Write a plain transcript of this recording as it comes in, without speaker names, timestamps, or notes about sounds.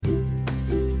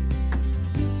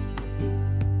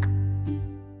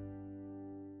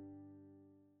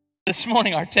This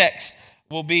morning our text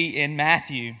will be in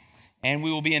Matthew, and we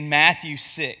will be in Matthew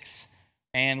 6.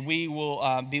 And we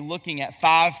will be looking at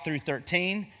 5 through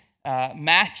 13.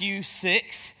 Matthew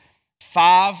 6,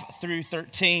 5 through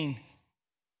 13.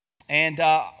 And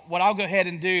what I'll go ahead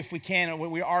and do, if we can,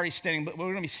 we're already standing, but we're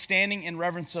going to be standing in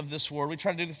reverence of this word. We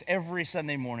try to do this every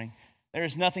Sunday morning. There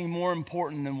is nothing more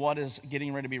important than what is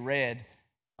getting ready to be read.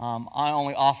 I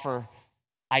only offer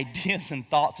ideas and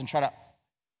thoughts and try to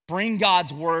bring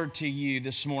God's word to you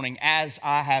this morning as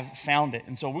I have found it.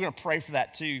 And so we're going to pray for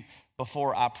that too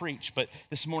before I preach. But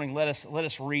this morning, let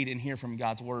us read and hear from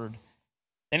God's word.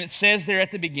 And it says there at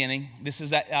the beginning, this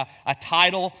is a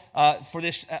title for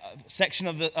this section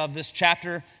of this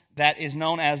chapter that is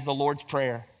known as the Lord's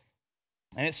Prayer.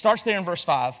 And it starts there in verse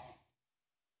 5.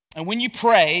 And when you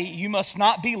pray, you must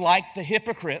not be like the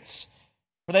hypocrites,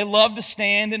 for they love to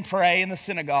stand and pray in the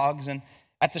synagogues and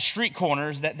at the street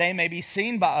corners, that they may be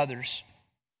seen by others.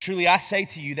 Truly I say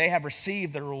to you, they have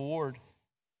received their reward.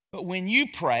 But when you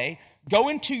pray, go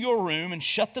into your room and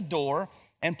shut the door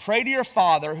and pray to your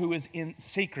Father who is in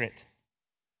secret.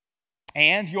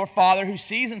 And your Father who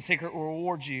sees in secret will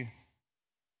reward you.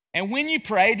 And when you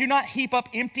pray, do not heap up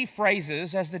empty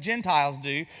phrases as the Gentiles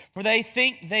do, for they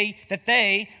think that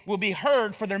they will be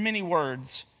heard for their many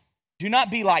words. Do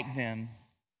not be like them,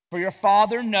 for your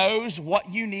Father knows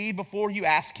what you need before you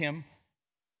ask Him.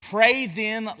 Pray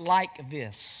then like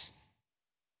this: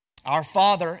 Our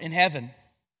Father in heaven,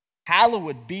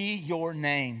 hallowed be your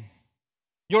name.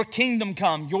 Your kingdom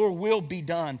come, your will be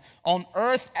done, on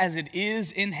earth as it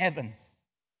is in heaven.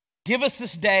 Give us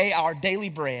this day our daily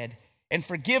bread, and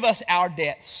forgive us our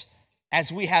debts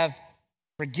as we have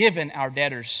forgiven our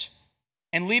debtors.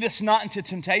 And lead us not into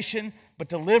temptation, but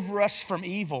deliver us from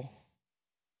evil.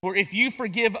 For if you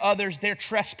forgive others their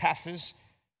trespasses,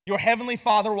 your heavenly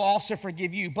Father will also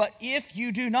forgive you. But if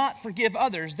you do not forgive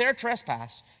others their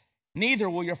trespass, neither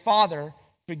will your Father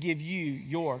forgive you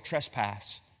your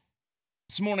trespass.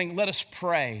 This morning, let us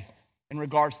pray in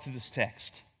regards to this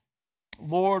text.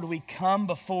 Lord, we come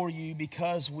before you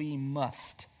because we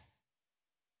must.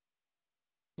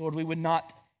 Lord, we would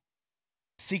not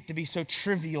seek to be so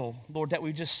trivial, Lord, that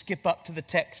we just skip up to the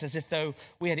text as if though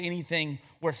we had anything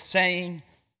worth saying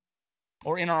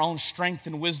or in our own strength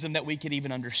and wisdom that we could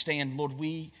even understand. Lord,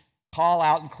 we call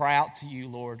out and cry out to you,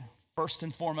 Lord. First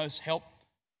and foremost, help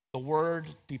the word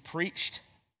be preached.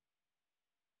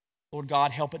 Lord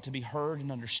God, help it to be heard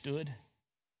and understood.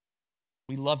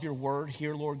 We love your word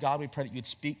here, Lord God. We pray that you'd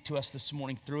speak to us this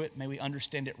morning through it. May we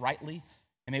understand it rightly,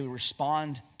 and may we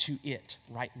respond to it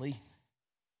rightly.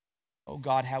 Oh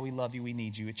God, how we love you. We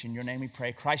need you. It's in your name we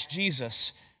pray. Christ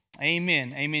Jesus,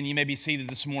 amen. Amen. You may be seated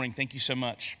this morning. Thank you so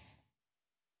much.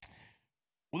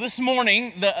 Well, this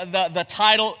morning, the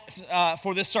title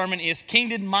for this sermon is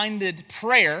Kingdom-Minded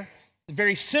Prayer. It's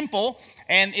very simple,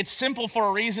 and it's simple for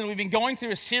a reason. We've been going through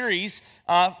a series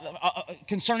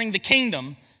concerning the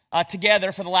kingdom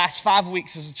together for the last 5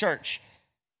 weeks as a church.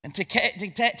 And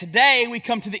today, we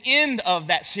come to the end of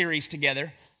that series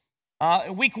together.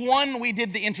 Week 1, we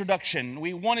did the introduction.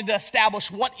 We wanted to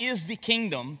establish what is the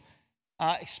kingdom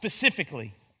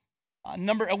specifically.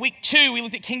 Week 2, we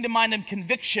looked at kingdom-minded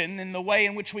conviction and the way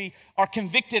in which we are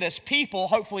convicted as people,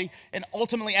 hopefully, and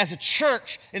ultimately as a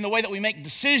church, in the way that we make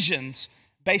decisions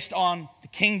based on the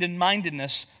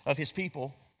kingdom-mindedness of His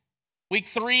people. Week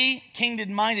 3,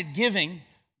 kingdom-minded giving,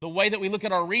 the way that we look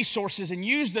at our resources and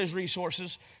use those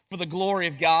resources for the glory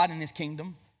of God and His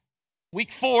kingdom.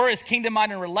 Week 4 is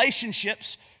kingdom-minded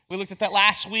relationships. We looked at that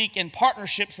last week, in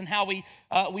partnerships and how we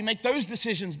make those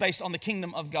decisions based on the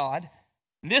kingdom of God.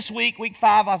 This week, week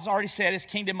 5, I've already said, is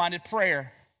kingdom-minded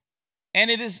prayer.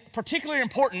 And it is particularly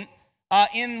important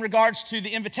in regards to the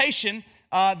invitation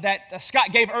that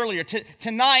Scott gave earlier.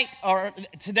 Tonight, or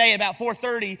today about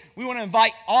 4:30, we want to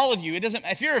invite all of you.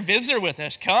 If you're a visitor with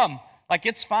us, come. Like,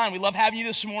 it's fine. We love having you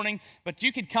this morning, but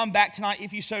you could come back tonight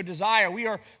if you so desire. We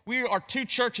are 2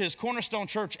 churches, Cornerstone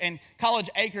Church and College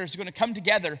Acres, are going to come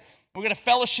together. We're going to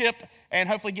fellowship and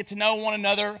hopefully get to know one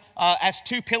another as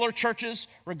 2 pillar churches.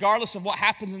 Regardless of what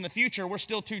happens in the future, we're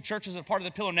still 2 churches as part of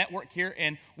the Pillar Network here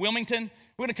in Wilmington.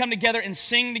 We're going to come together and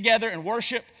sing together and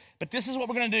worship. But this is what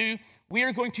we're going to do. We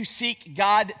are going to seek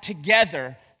God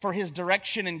together for His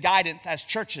direction and guidance as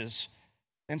churches.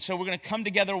 And so we're going to come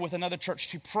together with another church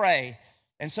to pray.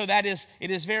 And so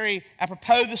it is very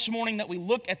apropos this morning that we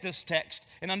look at this text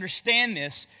and understand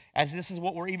this, as this is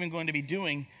what we're even going to be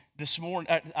doing this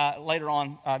morning, later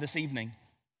on this evening.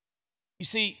 You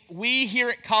see, we here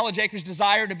at College Acres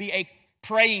desire to be a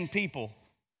praying people.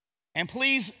 And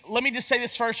please, let me just say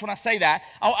this first when I say that.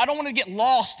 I don't want to get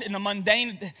lost in the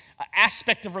mundane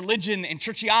aspect of religion and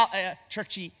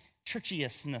churchy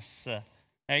churchiousness. There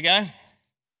you go.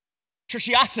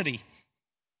 Churchiosity.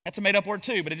 That's a made-up word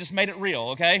too, but it just made it real,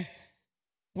 okay?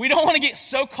 We don't want to get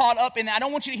so caught up in that. I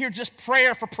don't want you to hear just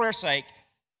prayer for prayer's sake.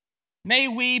 May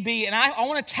we be, and I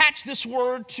want to attach this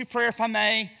word to prayer if I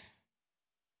may.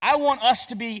 I want us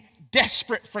to be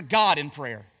desperate for God in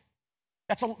prayer.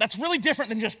 That's really different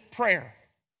than just prayer.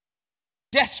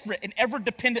 Desperate and ever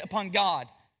dependent upon God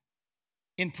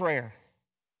in prayer.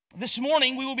 This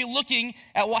morning, we will be looking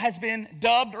at what has been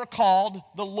dubbed or called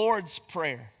the Lord's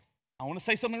Prayer. I want to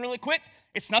say something really quick.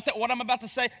 It's not that what I'm about to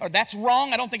say, or that's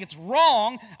wrong. I don't think it's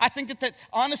wrong. I think that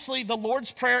honestly, the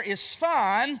Lord's Prayer is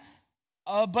fine,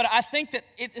 but I think that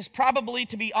it is probably,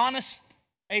 to be honest,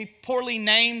 a poorly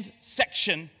named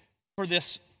section for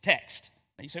this text.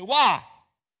 And you say, why?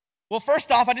 Well,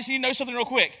 first off, I just need to know something real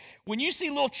quick. When you see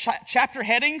little chapter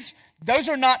headings, those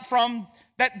are not from,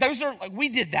 we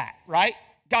did that, right?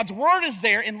 God's word is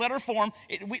there in letter form.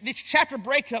 These chapter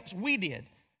breakups, we did.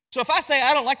 So if I say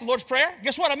I don't like the Lord's Prayer,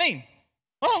 guess what I mean?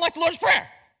 I don't like the Lord's Prayer.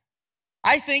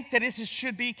 I think that this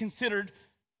should be considered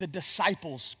the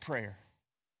disciples' prayer.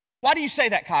 Why do you say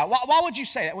that, Kyle? Why would you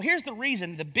say that? Well, here's the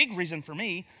reason. The big reason for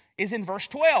me is in verse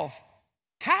 12.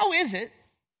 How is it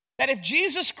that if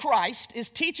Jesus Christ is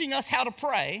teaching us how to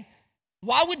pray,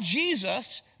 why would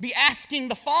Jesus be asking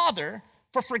the Father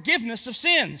for forgiveness of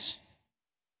sins?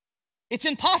 It's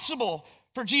impossible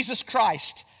for Jesus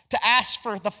Christ to ask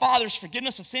for the Father's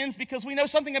forgiveness of sins because we know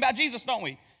something about Jesus, don't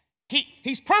we?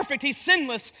 He's perfect, he's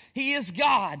sinless, he is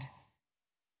God.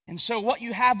 And so what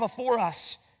you have before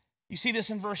us, you see this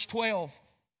in verse 12.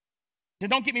 Now,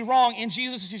 don't get me wrong, in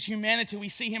Jesus' humanity, we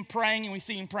see him praying and we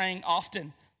see him praying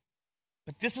often.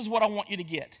 But this is what I want you to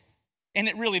get. And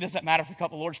it really doesn't matter if we call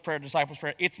it the Lord's Prayer, disciples'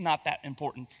 prayer. It's not that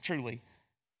important, truly.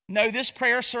 No, this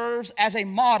prayer serves as a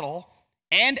model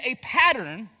and a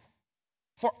pattern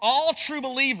for all true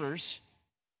believers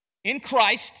in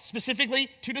Christ, specifically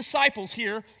to disciples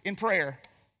here in prayer.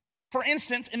 For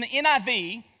instance, in the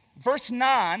NIV, verse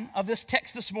 9 of this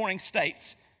text this morning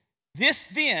states, "This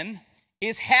then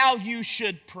is how you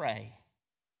should pray."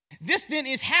 This then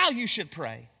is how you should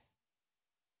pray.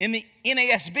 In the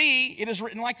NASB, it is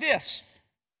written like this: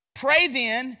 "Pray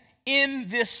then in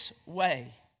this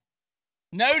way."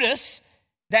 Notice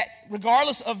that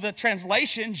regardless of the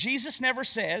translation, Jesus never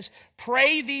says,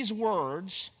 pray these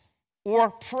words, or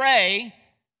pray,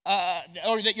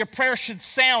 or that your prayer should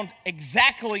sound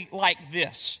exactly like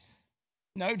this.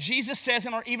 No, Jesus says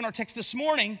in even our text this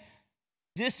morning,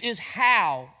 this is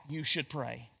how you should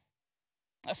pray.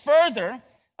 Further,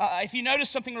 if you notice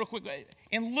something real quick,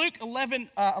 in Luke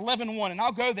 11:1, and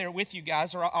I'll go there with you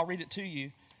guys, or I'll read it to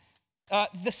you.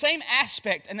 The same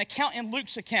aspect, an account in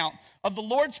Luke's account of the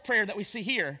Lord's Prayer that we see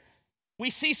here,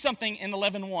 we see something in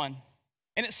 11:1.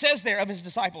 And it says there of his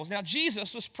disciples, now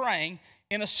Jesus was praying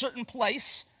in a certain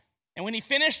place, and when he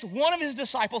finished, one of his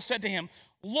disciples said to him,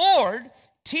 "Lord,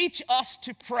 teach us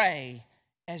to pray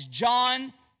as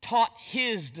John taught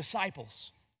his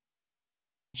disciples."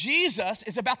 Jesus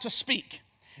is about to speak.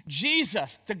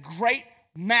 Jesus, the great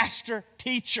master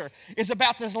teacher, is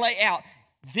about to lay out,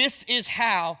 this is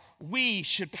how we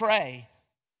should pray.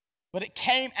 But it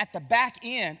came at the back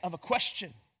end of a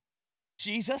question.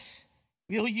 Jesus,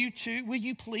 will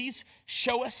you please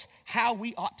show us how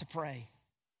we ought to pray?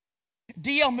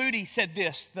 D.L. Moody said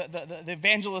this, the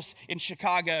evangelist in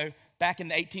Chicago back in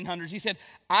the 1800s. He said,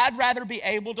 "I'd rather be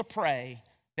able to pray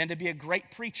than to be a great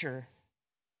preacher.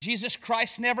 Jesus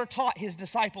Christ never taught his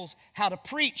disciples how to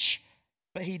preach,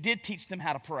 but he did teach them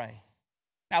how to pray."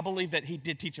 Now, I believe that he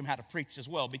did teach them how to preach as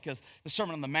well, because the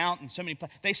Sermon on the Mount and so many,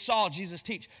 they saw Jesus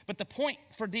teach. But the point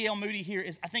for D.L. Moody here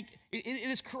is, I think it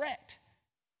is correct.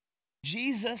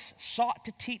 Jesus sought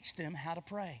to teach them how to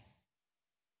pray.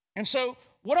 And so,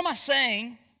 what am I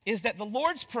saying is that the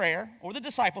Lord's Prayer, or the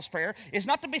disciples' prayer, is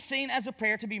not to be seen as a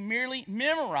prayer to be merely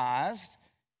memorized.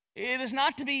 It is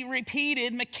not to be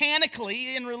repeated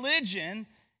mechanically in religion,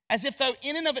 as if though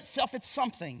in and of itself it's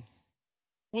something,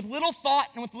 with little thought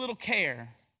and with little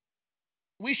care.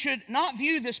 We should not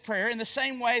view this prayer in the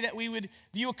same way that we would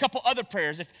view a couple other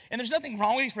prayers. And there's nothing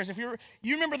wrong with these prayers. If you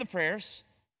remember the prayers,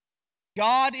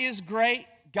 God is great,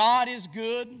 God is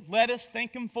good, let us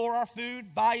thank him for our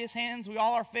food, by his hands we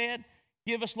all are fed,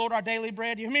 give us, Lord, our daily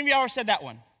bread. You remember you already said that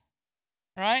one,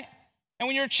 all right? And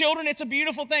when you're children, it's a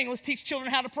beautiful thing. Let's teach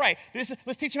children how to pray.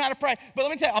 Let's teach them how to pray. But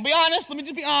let me tell you, I'll be honest. Let me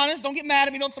just be honest. Don't get mad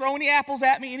at me. Don't throw any apples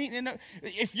at me.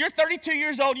 If you're 32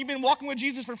 years old, you've been walking with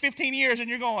Jesus for 15 years, and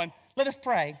you're going, let us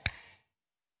pray,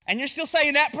 and you're still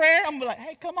saying that prayer, I'm like,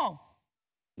 hey, come on.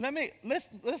 Let's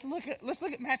look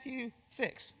at Matthew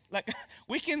 6. Like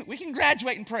we can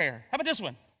graduate in prayer. How about this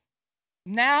one?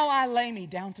 Now I lay me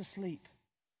down to sleep.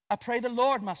 I pray the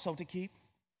Lord my soul to keep.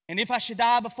 And if I should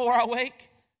die before I wake,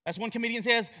 as one comedian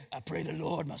says, I pray the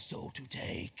Lord my soul to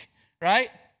take. Right?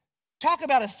 Talk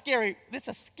about if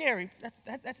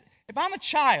I'm a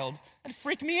child, that'd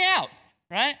freak me out,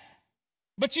 right?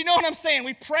 But you know what I'm saying?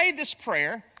 We prayed this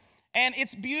prayer, and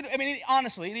it's beautiful. I mean,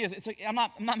 honestly, it is. I'm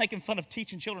not making fun of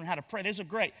teaching children how to pray. Those are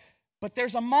great. But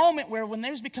there's a moment where when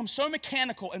those become so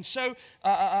mechanical and so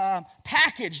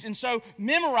packaged and so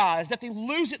memorized that they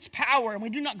lose its power, and we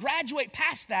do not graduate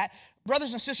past that,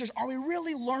 brothers and sisters, are we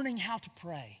really learning how to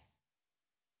pray?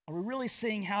 Are we really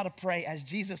seeing how to pray as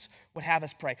Jesus would have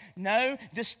us pray? No,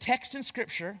 this text in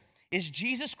Scripture is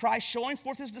Jesus Christ showing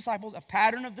forth his disciples a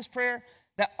pattern of this prayer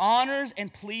that honors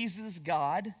and pleases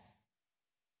God,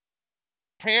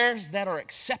 prayers that are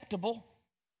acceptable,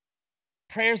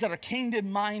 prayers that are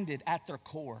kingdom-minded at their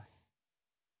core.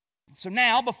 So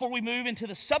now, before we move into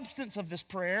the substance of this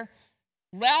prayer,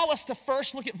 allow us to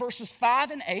first look at verses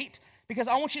 5 and 8, because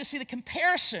I want you to see the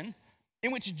comparison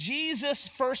in which Jesus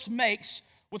first makes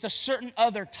with a certain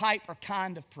other type or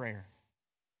kind of prayer.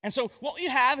 And so what you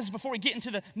have is, before we get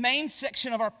into the main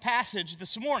section of our passage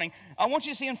this morning, I want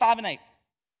you to see in 5 and 8.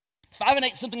 5 and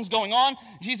 8, something's going on.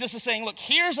 Jesus is saying, look,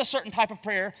 here's a certain type of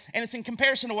prayer, and it's in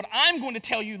comparison to what I'm going to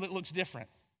tell you that looks different.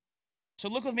 So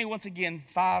look with me once again,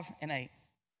 5 and 8.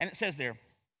 And it says there,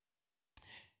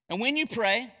 and when you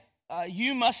pray,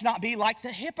 you must not be like the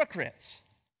hypocrites,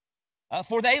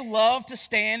 for they love to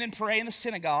stand and pray in the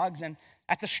synagogues and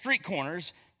at the street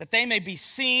corners, that they may be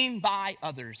seen by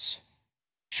others.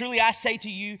 Truly I say to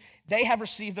you, they have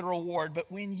received the reward. But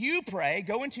when you pray,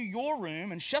 go into your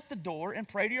room and shut the door and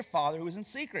pray to your Father who is in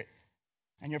secret.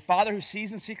 And your Father who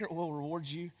sees in secret will reward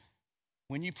you.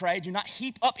 When you pray, do not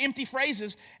heap up empty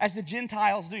phrases as the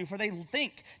Gentiles do, for they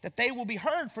think that they will be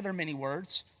heard for their many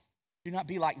words. Do not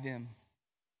be like them,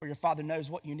 for your Father knows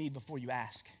what you need before you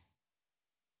ask.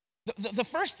 The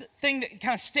first thing that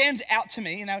kind of stands out to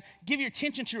me, and I'll give your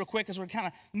attention to real quick as we're kind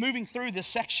of moving through this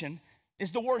section,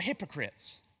 is the word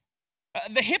hypocrites.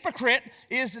 The hypocrite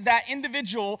is that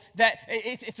individual that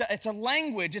it's a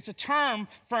language, it's a term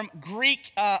from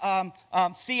Greek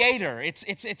theater. It's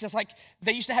just like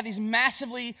they used to have these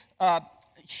massively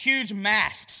huge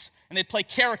masks, and they'd play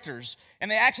characters, and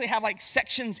they actually have like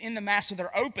sections in the mask that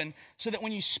are open, so that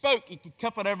when you spoke, you could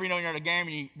cup whatever, you're at a game,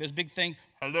 and there's a big thing,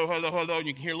 hello, hello, hello, and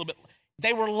you can hear a little bit.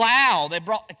 They were loud. They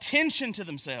brought attention to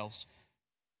themselves.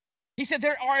 He said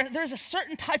there's a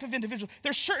certain type of individual.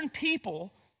 There's certain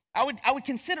people I would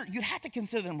consider, you'd have to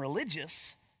consider them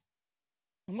religious.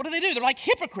 And what do? They're like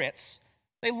hypocrites.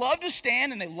 They love to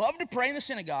stand and they love to pray in the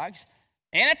synagogues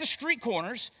and at the street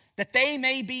corners that they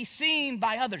may be seen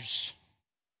by others.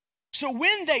 So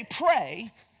when they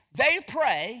pray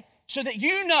so that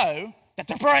you know that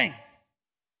they're praying.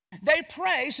 They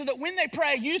pray so that when they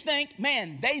pray, you think,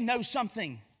 man, they know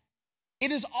something.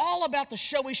 It is all about the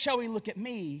showy, look at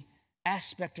me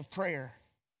aspect of prayer.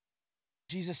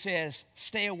 Jesus says,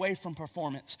 stay away from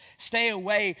performance. Stay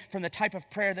away from the type of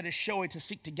prayer that is showy to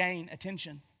seek to gain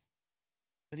attention.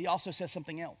 But he also says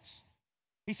something else.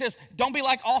 He says, don't be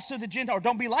like also the Gentiles, or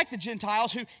don't be like the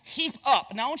Gentiles who heap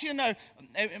up. Now I want you to know,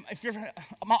 if you're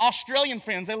my Australian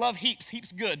friends, they love heaps.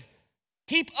 Heaps good.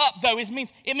 Heap up, though, it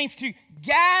means to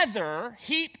gather.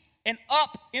 Heap and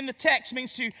up in the text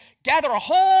means to gather a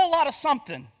whole lot of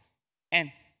something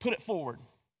and put it forward.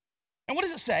 And what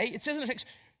does it say? It says in the text,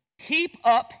 heap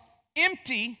up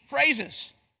empty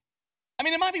phrases. I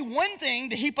mean, it might be one thing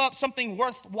to heap up something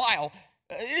worthwhile.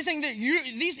 This thing that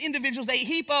these individuals, they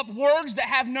heap up words that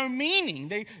have no meaning.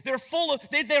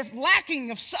 They're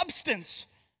lacking of substance.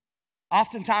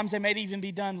 Oftentimes, they may even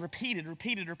be done repeated.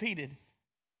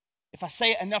 If I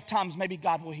say it enough times, maybe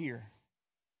God will hear.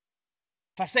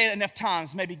 If I say it enough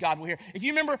times, maybe God will hear. Do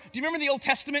you remember the Old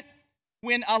Testament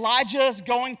when Elijah is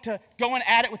going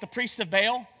at it with the priests of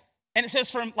Baal? And it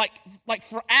says for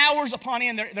hours upon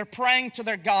end, they're praying to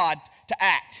their God to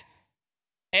act.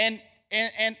 And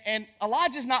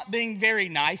Elijah's not being very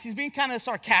nice. He's being kind of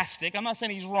sarcastic. I'm not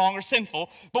saying he's wrong or sinful,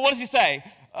 but what does he say?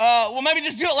 Well, maybe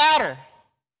just do it louder.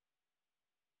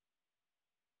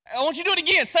 I want you to do it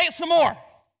again. Say it some more.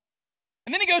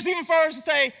 And then he goes even further to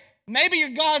say, maybe your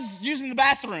God's using the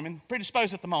bathroom and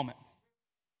predisposed at the moment.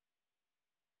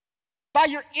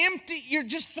 You're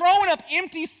just throwing up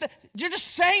empty, you're just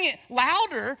saying it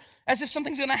louder as if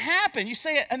something's going to happen. You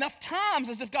say it enough times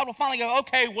as if God will finally go,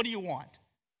 okay, what do you want?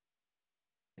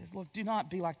 He says, look, do not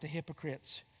be like the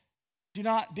hypocrites. Do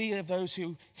not be of those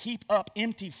who heap up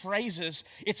empty phrases.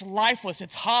 It's lifeless,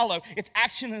 it's hollow, it's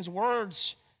action as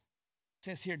words. It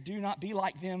says here, do not be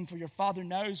like them, for your Father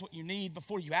knows what you need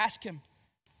before you ask him.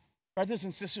 Brothers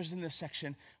and sisters, in this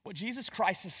section, what Jesus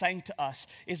Christ is saying to us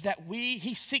is that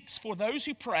he seeks for those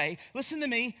who pray, listen to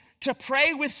me, to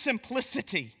pray with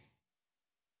simplicity.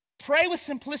 Pray with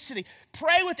simplicity.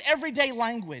 Pray with everyday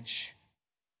language.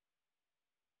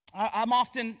 I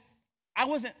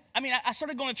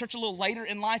started going to church a little later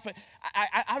in life, but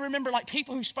I remember like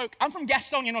people who spoke. I'm from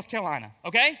Gastonia, North Carolina,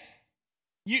 okay?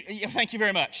 Thank you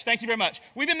very much. Thank you very much.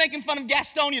 We've been making fun of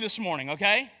Gastonia this morning,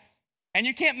 okay? And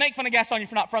you can't make fun of Gastonia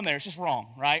if you're not from there. It's just wrong,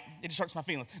 right? It just hurts my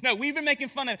feelings. No, we've been making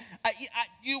fun of,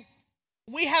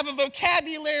 we have a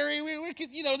vocabulary.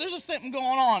 There's just something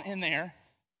going on in there.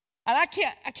 And I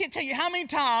can't tell you how many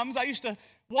times I used to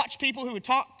watch people who would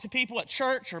talk to people at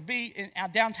church or be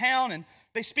downtown, and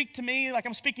they speak to me like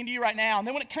I'm speaking to you right now. And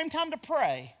then when it came time to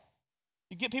pray,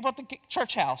 you get people at the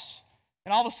church house,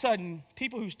 and all of a sudden,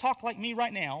 people who talk like me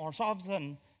right now, or all of a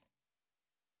sudden,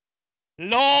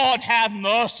 Lord, have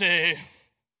mercy.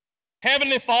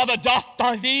 Heavenly Father, doth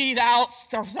thee thou.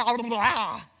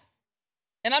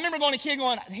 And I remember going to a kid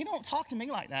going, he don't talk to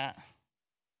me like that.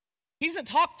 He doesn't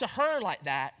talk to her like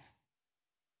that.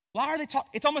 Why are they talking?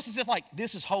 It's almost as if like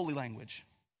this is holy language.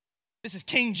 This is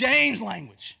King James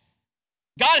language.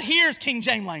 God hears King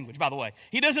James language, by the way.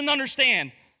 He doesn't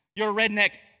understand your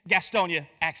redneck Gastonia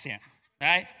accent,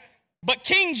 right? But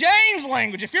King James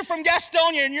language, if you're from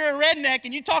Gastonia and you're a redneck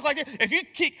and you talk like this,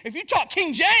 if you talk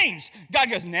King James, God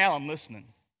goes, now I'm listening.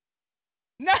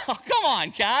 No, come on,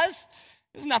 guys.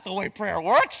 This is not the way prayer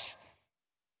works.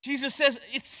 Jesus says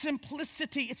it's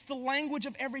simplicity. It's the language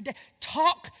of every day.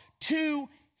 Talk to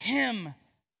him.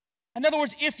 In other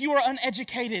words, if you are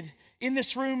uneducated in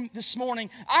this room this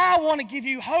morning, I want to give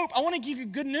you hope. I want to give you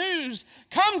good news.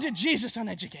 Come to Jesus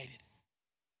uneducated.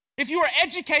 If you are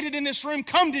educated in this room,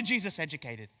 come to Jesus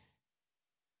educated.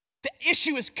 The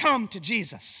issue is come to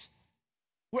Jesus.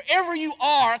 Wherever you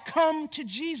are, come to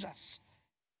Jesus.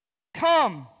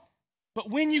 Come.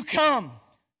 But when you come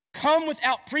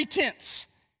without pretense.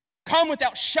 Come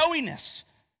without showiness.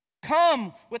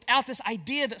 Come without this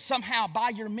idea that somehow by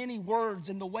your many words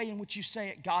and the way in which you say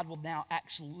it, God will now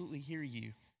absolutely hear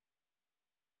you.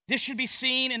 This should be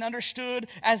seen and understood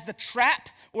as the trap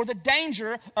or the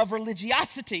danger of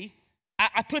religiosity.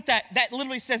 I put that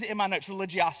literally says it in my notes,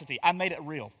 religiosity. I made it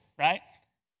real, right?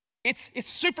 It's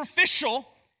superficial.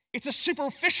 It's a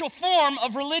superficial form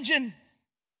of religion.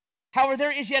 However,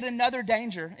 there is yet another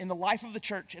danger in the life of the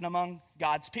church and among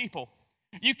God's people.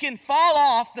 You can fall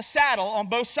off the saddle on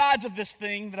both sides of this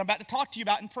thing that I'm about to talk to you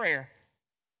about in prayer.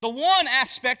 The one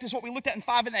aspect is what we looked at in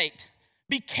 5 and 8.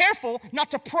 Be careful not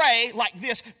to pray like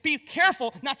this. Be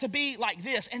careful not to be like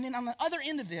this. And then on the other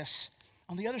end of this,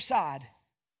 on the other side,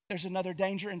 there's another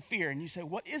danger and fear. And you say,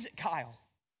 what is it, Kyle?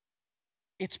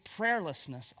 It's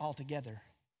prayerlessness altogether.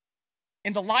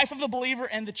 In the life of the believer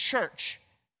and the church,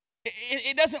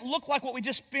 it doesn't look like what we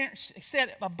just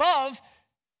said above,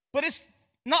 but it's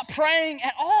not praying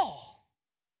at all.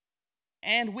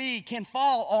 And we can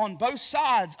fall on both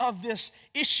sides of this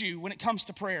issue when it comes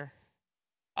to prayer.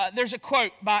 There's a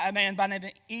quote by a man by the name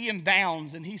of Ian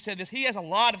Bounds, and he said this. He has a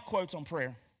lot of quotes on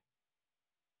prayer.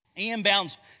 Ian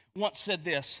Bounds once said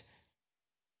this: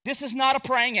 "This is not a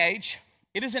praying age.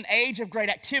 It is an age of great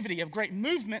activity, of great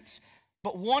movements,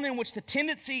 but one in which the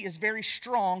tendency is very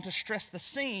strong to stress the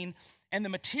seen and the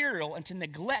material and to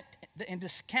neglect and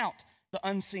discount the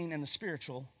unseen and the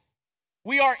spiritual.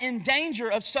 We are in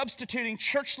danger of substituting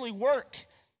churchly work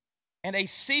and a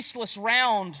ceaseless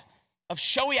round of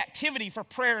showy activity for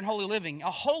prayer and holy living. A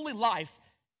holy life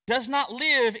does not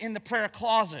live in the prayer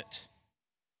closet,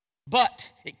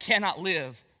 but it cannot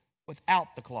live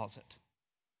without the closet."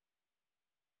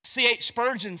 C.H.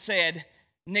 Spurgeon said,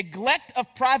 "Neglect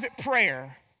of private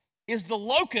prayer is the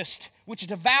locust which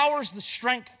devours the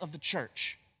strength of the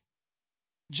church."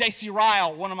 J.C.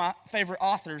 Ryle, one of my favorite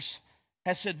authors,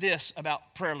 has said this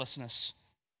about prayerlessness: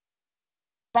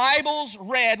 "Bibles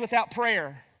read without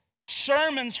prayer,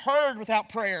 sermons heard without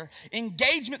prayer,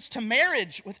 engagements to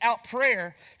marriage without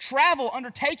prayer, travel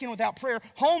undertaken without prayer,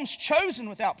 homes chosen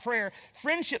without prayer,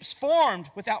 friendships formed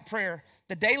without prayer,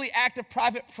 the daily act of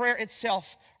private prayer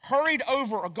itself hurried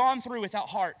over or gone through without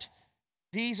heart.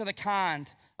 These are the kind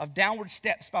of downward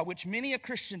steps by which many a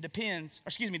Christian descends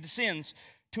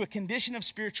to a condition of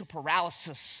spiritual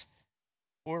paralysis,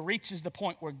 or reaches the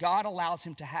point where God allows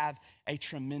him to have a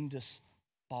tremendous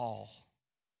fall."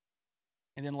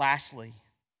 And then lastly,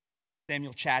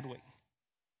 Samuel Chadwick,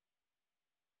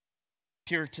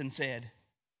 Puritan, said,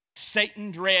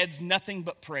 "Satan dreads nothing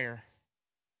but prayer.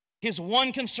 His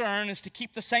one concern is to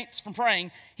keep the saints from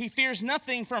praying. He fears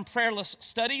nothing from prayerless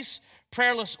studies,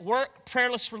 prayerless work,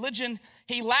 prayerless religion.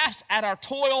 He laughs at our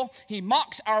toil. He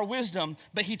mocks our wisdom,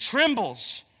 but he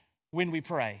trembles when we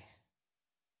pray?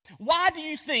 Why do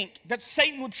you think that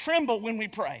Satan would tremble when we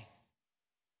pray?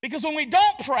 Because when we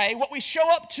don't pray, what we show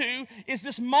up to is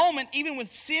this moment, even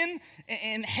with sin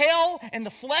and hell and the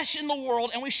flesh in the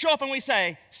world, and we show up and we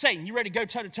say, Satan, you ready to go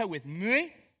toe-to-toe with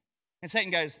me? And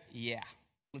Satan goes, yeah,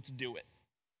 let's do it.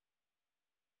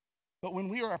 But when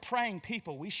we are a praying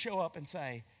people, we show up and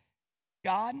say,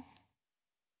 God,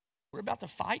 we're about to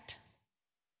fight.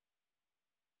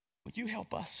 Would you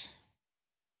help us?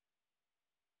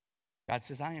 God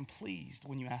says, I am pleased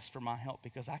when you ask for my help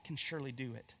because I can surely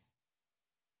do it.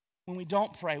 When we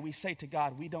don't pray, we say to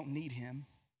God, we don't need him.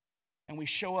 And we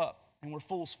show up and we're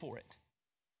fools for it.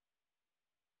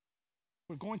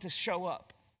 We're going to show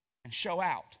up and show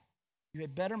out. You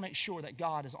had better make sure that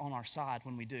God is on our side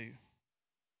when we do.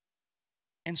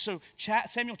 And so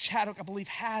Samuel Chadwick, I believe,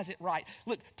 has it right.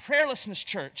 Look, prayerlessness,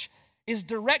 church, is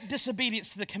direct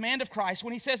disobedience to the command of Christ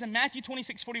when he says in Matthew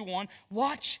 26:41,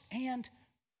 watch and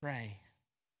pray.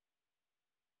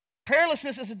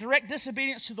 Prayerlessness is a direct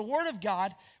disobedience to the word of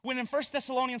God when in 1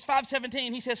 Thessalonians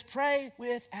 5:17 he says, pray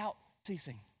without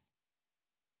ceasing.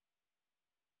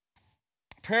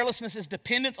 Prayerlessness is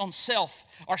dependence on self,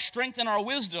 our strength and our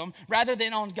wisdom, rather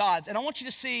than on God's. And I want you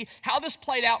to see how this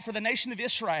played out for the nation of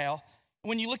Israel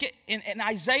when you look at in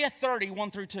Isaiah 30,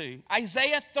 1 through 2.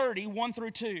 Isaiah 30, 1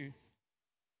 through 2.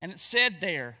 And it said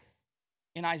there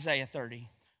in Isaiah 30,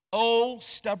 O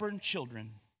stubborn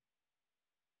children,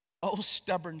 O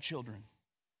stubborn children.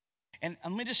 And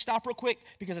let me just stop real quick,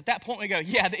 because at that point we go,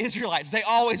 yeah, the Israelites, they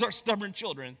always are stubborn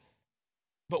children.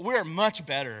 But we're much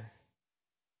better.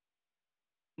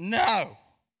 No,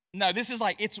 this is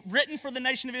like, it's written for the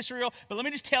nation of Israel, but let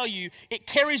me just tell you, it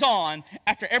carries on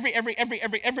after every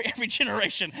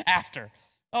generation after.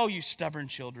 Oh, you stubborn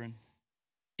children.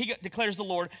 He declares the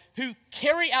Lord, who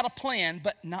carry out a plan,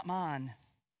 but not mine,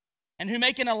 and who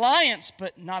make an alliance,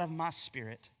 but not of my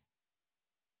spirit,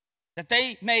 that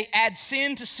they may add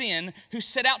sin to sin, who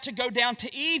set out to go down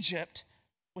to Egypt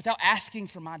without asking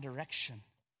for my direction,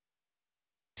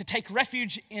 to take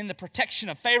refuge in the protection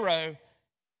of Pharaoh,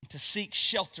 to seek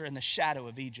shelter in the shadow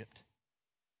of Egypt.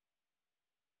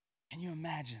 Can you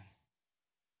imagine?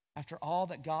 After all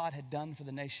that God had done for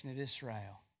the nation of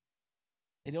Israel,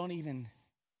 they don't even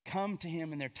come to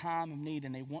him in their time of need,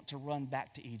 and they want to run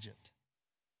back to Egypt.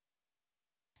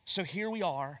 So here we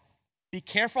are. Be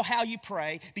careful how you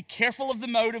pray. Be careful of the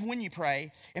motive when you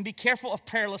pray. And be careful of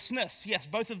prayerlessness. Yes,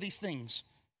 both of these things.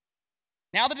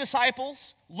 Now the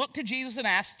disciples look to Jesus and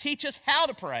ask, teach us how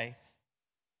to pray.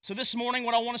 So this morning,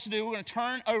 what I want us to do, we're going to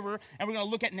turn over and we're going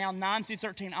to look at now 9 through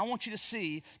 13. I want you to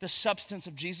see the substance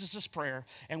of Jesus' prayer.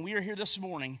 And we are here this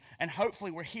morning, and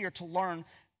hopefully we're here to learn.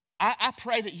 I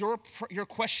pray that your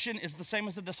question is the same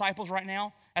as the disciples right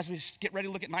now as we get ready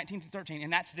to look at 19 through 13.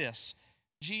 And that's this.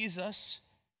 Jesus,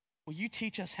 will you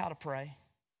teach us how to pray?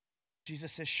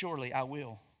 Jesus says, surely I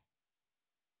will.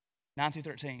 9 through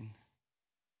 13.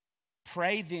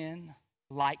 Pray then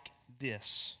like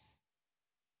this.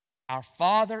 Our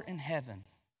Father in heaven,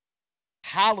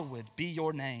 hallowed be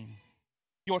your name.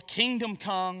 Your kingdom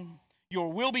come,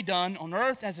 your will be done on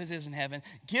earth as it is in heaven.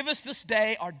 Give us this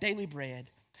day our daily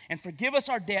bread, and forgive us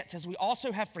our debts as we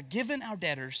also have forgiven our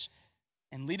debtors.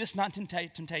 And lead us not into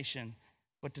temptation,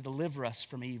 but to deliver us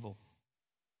from evil.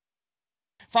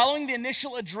 Following the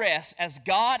initial address as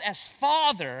God as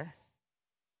Father,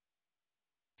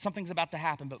 something's about to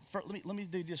happen, but let me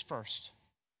do this first.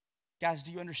 Guys,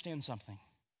 do you understand something?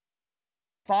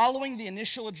 Following the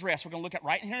initial address, we're going to look at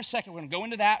right in here in a second. We're going to go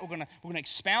into that. We're going to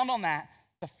expound on that.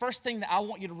 The first thing that I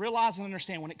want you to realize and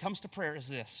understand when it comes to prayer is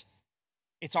this.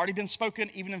 It's already been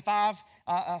spoken even in 5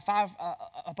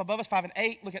 up above us, 5 and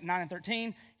 8. Look at 9 and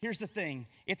 13. Here's the thing.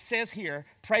 It says here,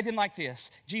 pray then like this.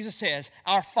 Jesus says,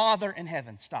 our Father in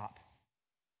heaven. Stop.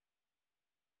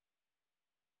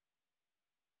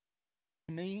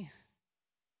 To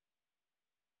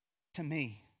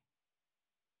me,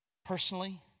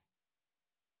 personally,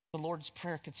 the Lord's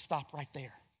Prayer could stop right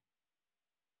there.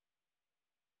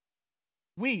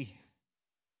 We,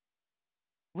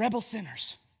 rebel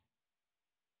sinners,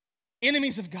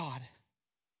 enemies of God,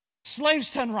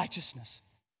 slaves to unrighteousness,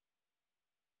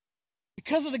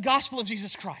 because of the gospel of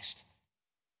Jesus Christ,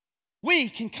 we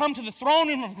can come to the throne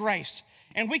room of grace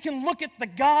and we can look at the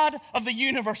God of the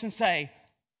universe and say,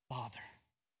 Father,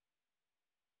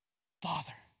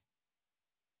 Father.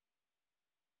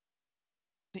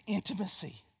 The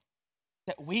intimacy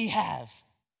that we have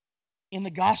in the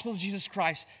gospel of Jesus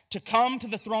Christ to come to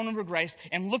the throne room of grace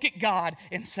and look at God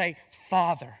and say,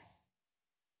 Father.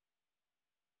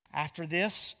 After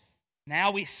this,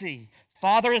 now we see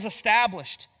Father is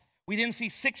established. We then see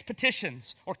 6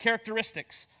 petitions or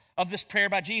characteristics of this prayer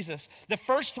by Jesus. The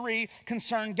first three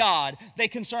concern God. They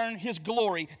concern his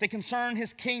glory. They concern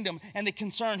his kingdom. And they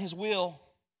concern his will.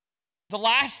 The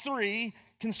last three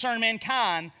concern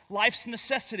mankind, life's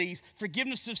necessities,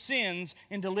 forgiveness of sins,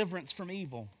 and deliverance from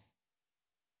evil.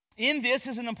 In this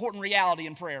is an important reality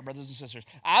in prayer, brothers and sisters.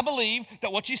 I believe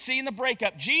that what you see in the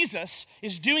breakup, Jesus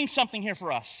is doing something here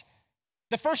for us.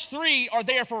 The first three are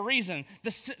there for a reason.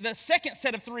 The second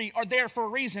set of three are there for a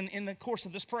reason in the course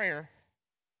of this prayer.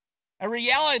 A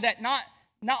reality that not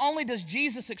only does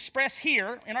Jesus express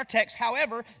here in our text,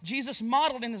 however, Jesus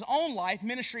modeled in his own life,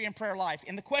 ministry, and prayer life.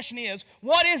 And the question is,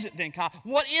 what is it then, Kyle?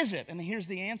 What is it? And here's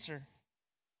the answer.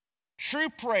 True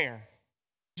prayer,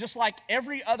 just like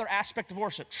every other aspect of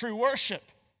worship, true worship.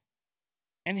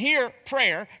 And here,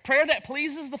 prayer that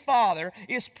pleases the Father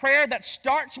is prayer that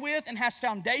starts with and has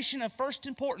foundation of first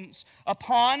importance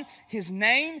upon his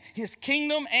name, his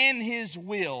kingdom, and his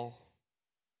will,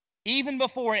 even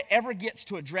before it ever gets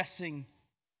to addressing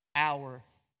our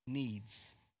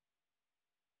needs.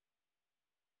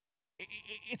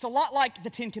 It's a lot like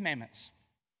the Ten Commandments.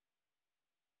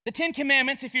 The Ten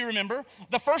Commandments, if you remember,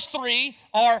 the first three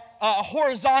are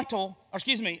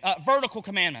vertical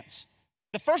commandments.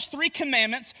 The first three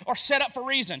commandments are set up for a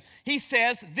reason. He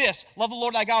says this: love the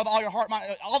Lord thy God with all your heart,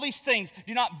 mind, all these things.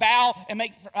 Do not bow and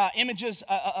make images,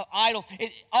 idols.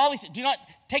 Do not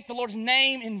take the Lord's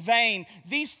name in vain.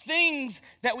 These things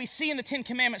that we see in the Ten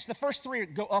Commandments, the first three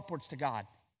go upwards to God.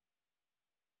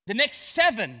 The next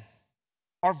seven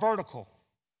are vertical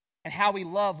and how we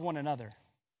love one another.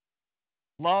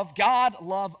 Love God,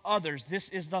 love others. This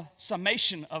is the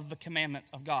summation of the commandment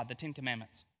of God, the Ten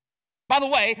Commandments. By the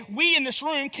way, we in this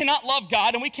room cannot love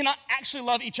God, and we cannot actually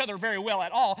love each other very well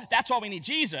at all. That's why we need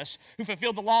Jesus, who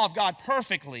fulfilled the law of God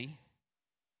perfectly.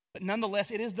 But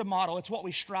nonetheless, it is the model. It's what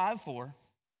we strive for.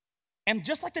 And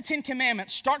just like the Ten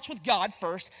Commandments starts with God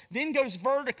first, then goes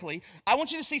vertically, I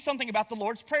want you to see something about the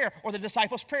Lord's Prayer or the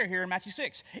disciples' prayer here in Matthew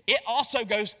 6. It also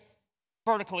goes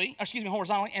horizontally,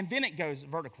 and then it goes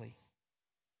vertically.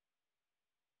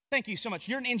 Thank you so much.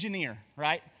 You're an engineer,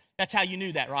 right? That's how you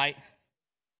knew that, right?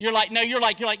 You're like,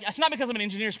 it's not because I'm an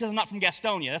engineer, it's because I'm not from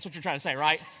Gastonia. That's what you're trying to say,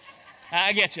 right?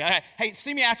 I get you. Hey,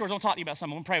 see me afterwards. I'll talk to you about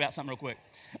something. I'm going to pray about something real quick.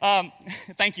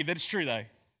 Thank you. That is true, though.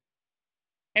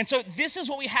 And so this is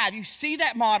what we have. You see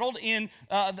that modeled in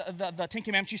the Ten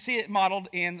Commandments. You see it modeled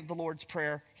in the Lord's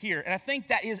Prayer here. And I think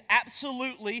that is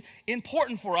absolutely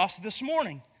important for us this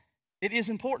morning. It is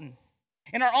important.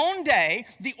 In our own day,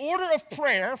 the order of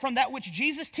prayer from that which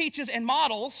Jesus teaches and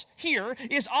models here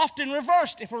is often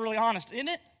reversed, if we're really honest, isn't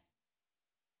it?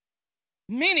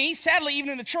 Many, sadly, even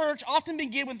in the church, often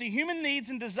begin with the human needs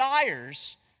and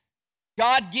desires.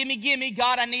 God, give me.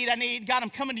 God, I need. God, I'm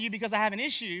coming to you because I have an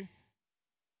issue.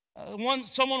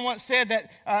 Someone once said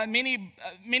that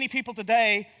many people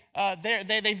today,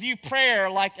 they view prayer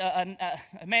like a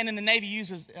man in the Navy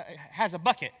has a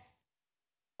bucket,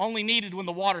 only needed when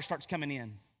the water starts coming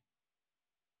in.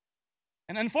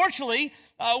 And unfortunately,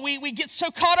 we get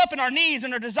so caught up in our needs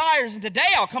and our desires, and today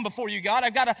I'll come before you, God. I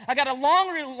got a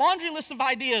laundry list of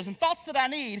ideas and thoughts that I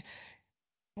need.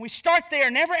 And we start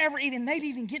there, never ever maybe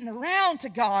even getting around to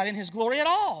God and his glory at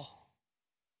all.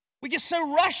 We get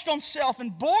so rushed on self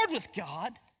and bored with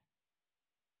God.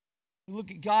 We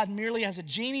look at God merely as a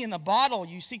genie in a bottle.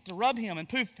 You seek to rub him, and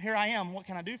poof, here I am. What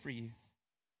can I do for you?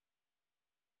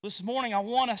 This morning, I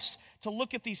want us to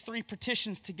look at these three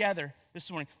petitions together this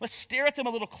morning. Let's stare at them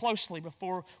a little closely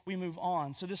before we move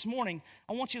on. So this morning,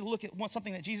 I want you to look at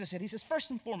something that Jesus said. He says, first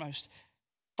and foremost,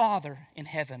 Father in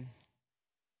heaven.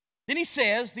 Then he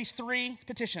says, these three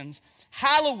petitions,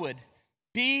 hallowed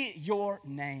be your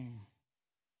name.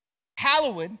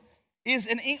 Hallowed is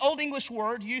an Old English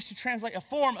word used to translate a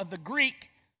form of the Greek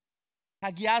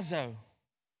hagiazo.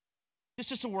 It's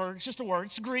just a word.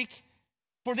 It's Greek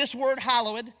for this word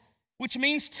hallowed, which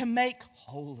means to make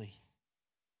holy.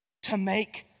 To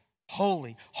make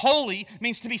holy. Holy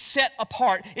means to be set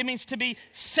apart. It means to be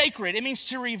sacred. It means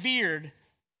to be revered.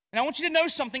 And I want you to know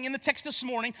something in the text this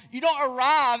morning. You don't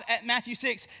arrive at Matthew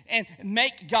 6 and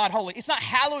make God holy. It's not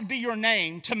hallowed be your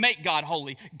name to make God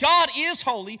holy. God is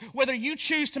holy whether you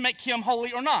choose to make him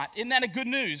holy or not. Isn't that a good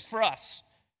news for us?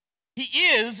 He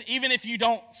is, even if you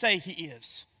don't say he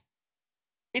is.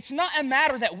 It's not a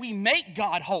matter that we make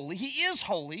God holy. He is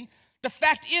holy. The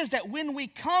fact is that when we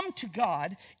come to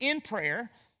God in prayer,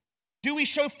 do we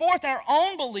show forth our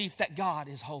own belief that God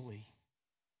is holy?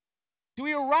 Do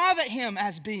we arrive at him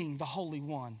as being the Holy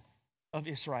One of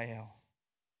Israel?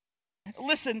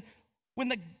 Listen,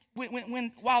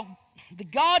 while the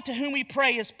God to whom we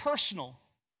pray is personal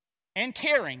and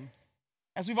caring,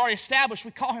 as we've already established,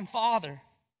 we call him Father.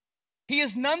 He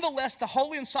is nonetheless the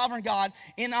holy and sovereign God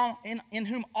in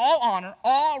whom all honor,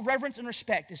 all reverence, and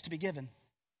respect is to be given.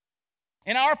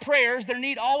 In our prayers, there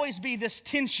need always be this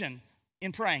tension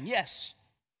in praying. Yes,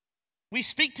 we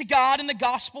speak to God in the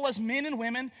gospel as men and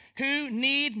women who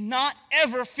need not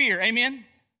ever fear. Amen?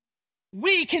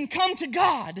 We can come to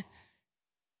God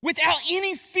without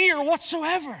any fear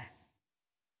whatsoever.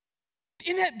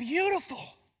 Isn't that beautiful?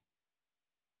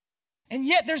 And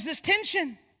yet there's this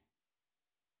tension.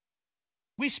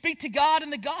 We speak to God in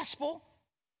the gospel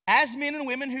as men and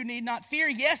women who need not fear,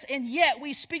 yes, and yet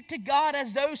we speak to God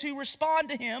as those who respond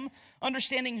to Him,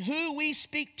 understanding who we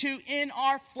speak to in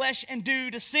our flesh and due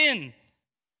to sin.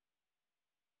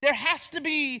 There has to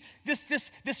be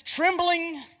this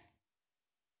trembling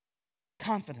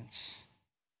confidence.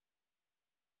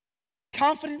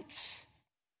 Confidence,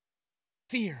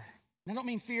 fear. And I don't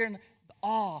mean fear and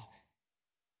awe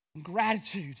and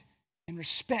gratitude and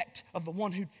respect of the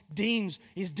one who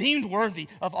is deemed worthy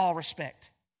of all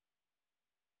respect.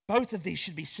 Both of these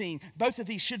should be seen. Both of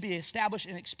these should be established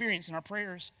and experienced in our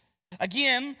prayers.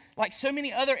 Again, like so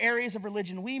many other areas of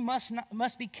religion, we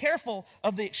must be careful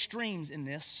of the extremes in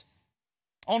this.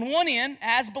 On one end,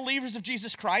 as believers of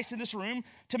Jesus Christ in this room,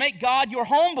 to make God your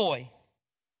homeboy.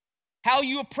 How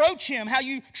you approach Him, how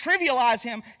you trivialize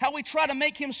Him, how we try to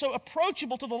make Him so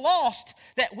approachable to the lost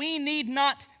that they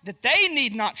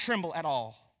need not tremble at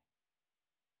all.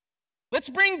 Let's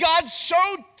bring God so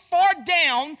far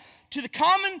down to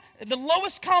the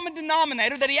lowest common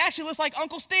denominator that He actually looks like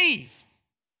Uncle Steve.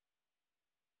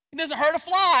 He doesn't hurt a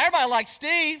fly. Everybody likes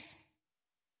Steve.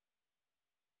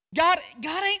 God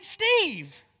ain't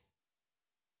Steve.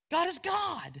 God is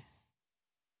God.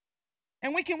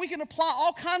 And we can apply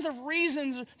all kinds of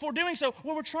reasons for doing so.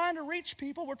 Well, we're trying to reach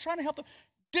people. We're trying to help them.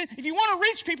 If you want to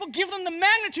reach people, give them the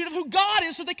magnitude of who God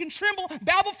is so they can tremble,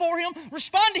 bow before Him,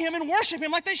 respond to Him, and worship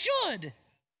Him like they should.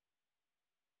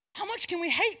 How much can we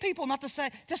hate people not to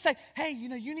say, hey,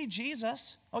 you need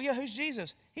Jesus. Oh, yeah, who's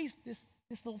Jesus? He's this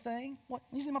little thing. What?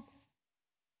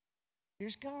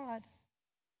 Here's God.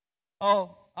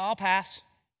 Oh, I'll pass.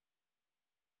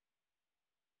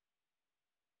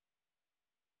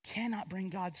 Cannot bring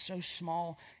God so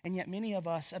small, and yet many of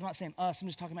us, I'm not saying us, I'm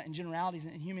just talking about in generalities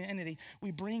and in humanity,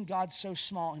 we bring God so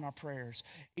small in our prayers,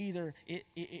 either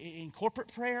in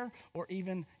corporate prayer or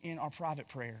even in our private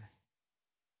prayer.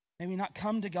 May we not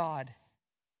come to God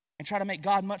and try to make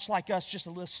God much like us, just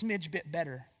a little smidge bit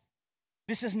better.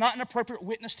 This is not an appropriate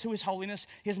witness to His holiness,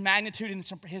 His magnitude, and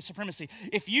His supremacy.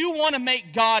 If you want to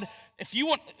make God,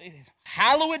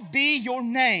 hallowed be your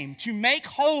name, to make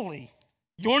holy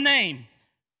your name,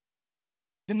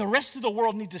 then the rest of the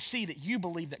world needs to see that you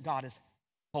believe that God is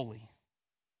holy.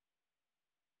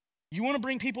 You want to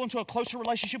bring people into a closer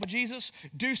relationship with Jesus?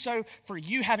 Do so for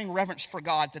you having reverence for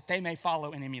God that they may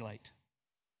follow and emulate.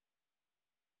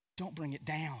 Don't bring it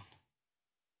down.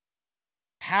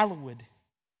 Hallowed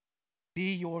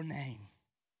be your name.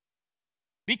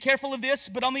 Be careful of this,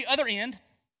 but on the other end,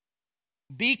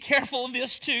 be careful of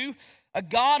this too. A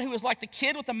God who is like the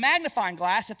kid with the magnifying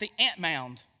glass at the ant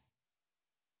mound.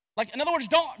 Like, in other words,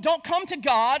 don't come to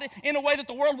God in a way that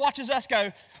the world watches us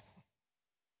go,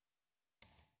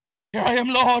 here I am,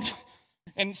 Lord.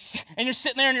 And you're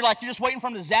sitting there and you're just waiting for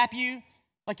Him to zap you.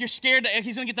 Like you're scared that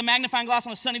He's going to get the magnifying glass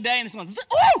on a sunny day and it's going to,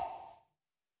 ooh!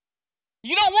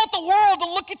 You don't want the world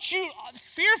to look at you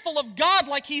fearful of God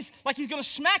like He's going to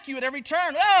smack you at every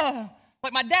turn.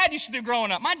 Like my dad used to do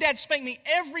growing up. My dad spanked me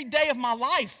every day of my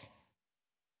life.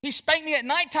 He spanked me at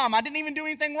nighttime. I didn't even do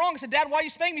anything wrong. I said, Dad, why are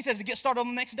you spanking me? He says, to get started on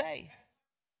the next day.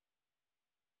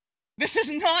 This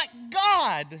is not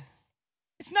God.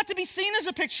 It's not to be seen as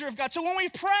a picture of God. So when we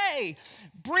pray,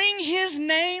 bring His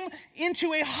name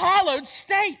into a hallowed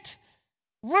state.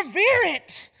 Revere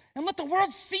it. And let the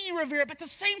world see you revere it. But at the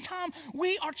same time,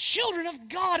 we are children of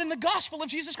God in the gospel of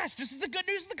Jesus Christ. This is the good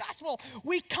news of the gospel.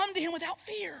 We come to Him without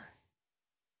fear.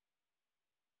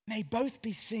 May both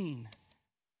be seen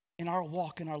in our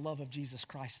walk and our love of Jesus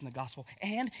Christ in the gospel,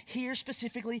 and here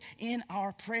specifically in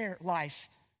our prayer life.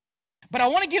 But I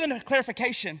want to give a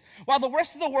clarification. While the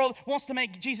rest of the world wants to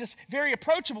make Jesus very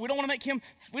approachable, we don't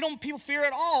want people fear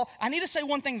at all. I need to say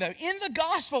one thing though. In the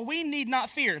gospel, we need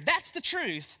not fear. That's the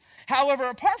truth. However,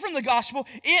 apart from the gospel,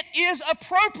 it is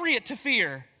appropriate to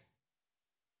fear.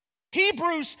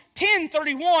 Hebrews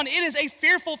 10:31, it is a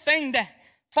fearful thing to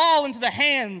fall into the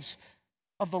hands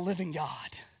of the living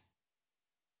God.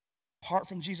 Apart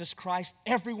from Jesus Christ,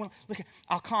 everyone, look,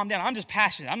 I'll calm down. I'm just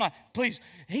passionate.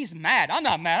 He's mad. I'm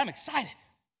not mad. I'm excited.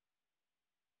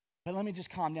 But let me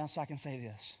just calm down so I can say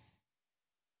this.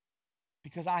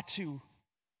 Because I too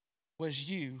was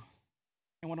you.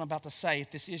 And what I'm about to say, if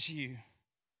this is you,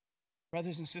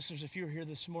 Brothers and sisters, if you're here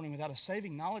this morning without a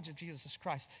saving knowledge of Jesus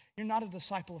Christ, you're not a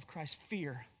disciple of Christ.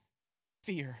 Fear,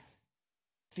 fear,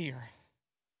 fear,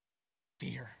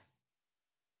 fear.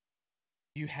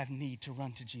 You have need to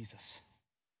run to Jesus.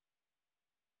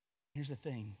 Here's the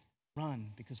thing.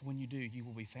 Run, because when you do, you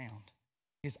will be found.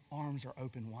 His arms are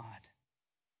open wide.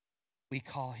 We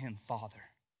call him Father.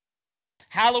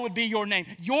 Hallowed be your name.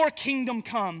 Your kingdom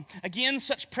come. Again,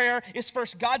 such prayer is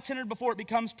first God-centered before it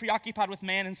becomes preoccupied with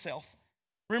man and self.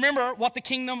 Remember what the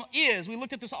kingdom is. We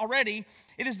looked at this already.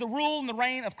 It is the rule and the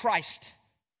reign of Christ.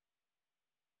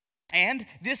 And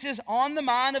this is on the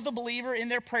mind of the believer in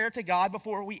their prayer to God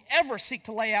before we ever seek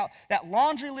to lay out that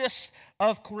laundry list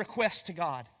of requests to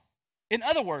God. In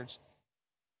other words,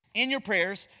 in your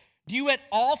prayers, do you at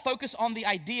all focus on the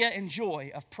idea and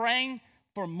joy of praying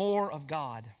for more of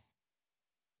God?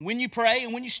 When you pray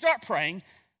and when you start praying,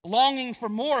 longing for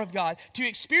more of God, to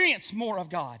experience more of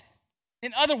God.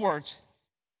 In other words,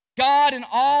 God and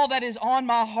all that is on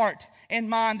my heart and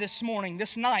mind this morning,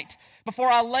 this night, before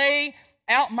I lay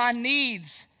out my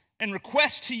needs and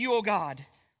requests to you, O God,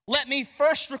 let me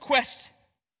first request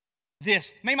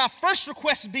this. May my first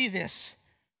request be this.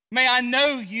 May I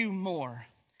know you more.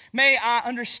 May I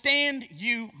understand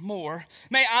you more.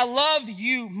 May I love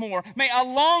you more. May I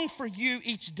long for you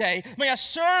each day. May I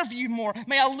serve you more.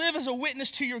 May I live as a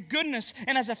witness to your goodness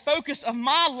and as a focus of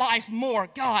my life more.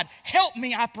 God, help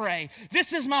me, I pray.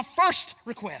 This is my first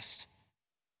request.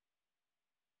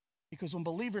 Because when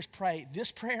believers pray this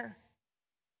prayer,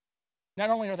 not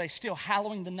only are they still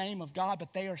hallowing the name of God,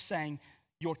 but they are saying,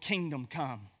 your kingdom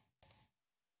come.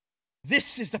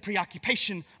 This is the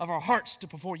preoccupation of our hearts to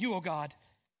before you, O God.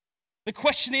 The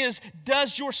question is,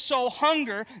 does your soul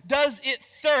hunger? Does it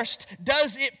thirst?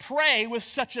 Does it pray with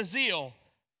such a zeal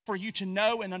for you to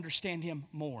know and understand him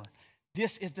more?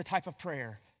 This is the type of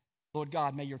prayer, Lord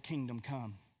God, may your kingdom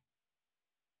come.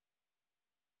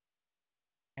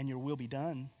 And your will be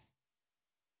done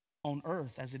on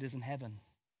earth as it is in heaven.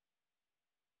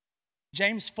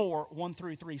 James 4,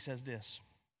 1-3 says this.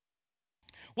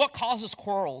 What causes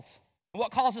quarrels?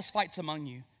 What causes fights among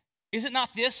you? Is it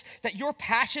not this, that your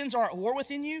passions are at war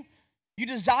within you? You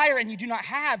desire and you do not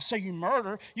have, so you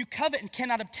murder. You covet and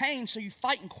cannot obtain, so you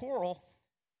fight and quarrel.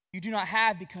 You do not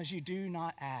have because you do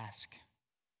not ask.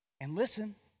 And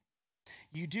listen,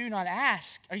 you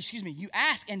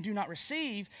ask and do not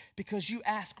receive because you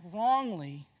ask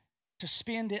wrongly to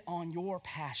spend it on your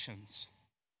passions.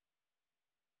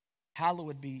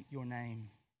 Hallowed be your name.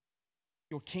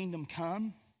 Your kingdom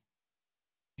come,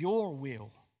 your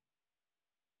will.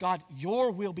 God,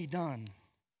 your will be done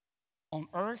on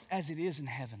earth as it is in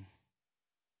heaven.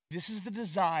 This is the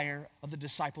desire of the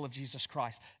disciple of Jesus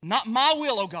Christ. Not my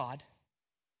will, O God.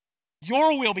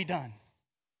 Your will be done.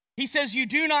 He says you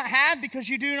do not have because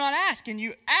you do not ask. And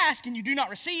you ask and you do not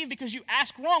receive because you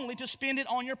ask wrongly to spend it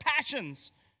on your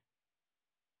passions.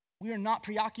 We are not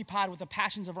preoccupied with the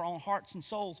passions of our own hearts and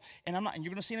souls. And you're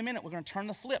going to see in a minute, we're going to turn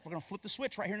the flip. We're going to flip the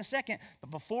switch right here in a second. But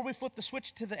before we flip the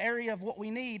switch to the area of what we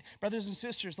need, brothers and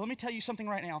sisters, let me tell you something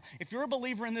right now. If you're a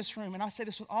believer in this room, and I say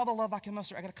this with all the love I can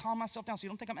muster, I got to calm myself down so you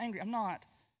don't think I'm angry. I'm not.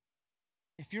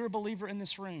 If you're a believer in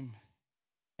this room,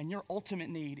 and your ultimate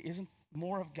need isn't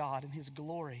more of God and his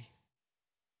glory,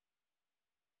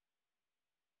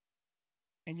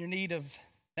 and your need of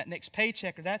that next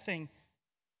paycheck or that thing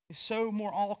is so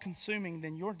more all-consuming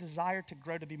than your desire to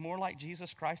grow to be more like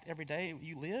Jesus Christ every day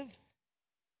you live,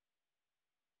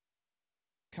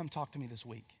 come talk to me this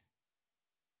week.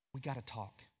 We got to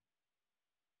talk.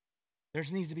 There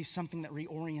needs to be something that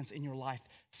reorients in your life,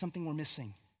 something we're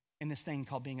missing in this thing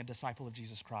called being a disciple of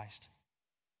Jesus Christ.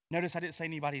 Notice I didn't say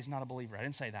anybody who's not a believer. I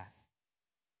didn't say that.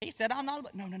 He said, I'm not a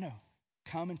believer. No.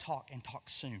 Come and talk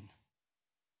soon.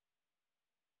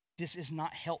 This is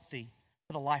not healthy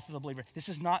for the life of the believer. This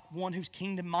is not one who's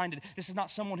kingdom-minded. This is not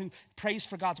someone who prays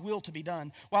for God's will to be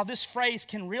done. While this phrase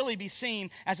can really be seen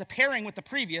as a pairing with the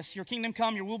previous, your kingdom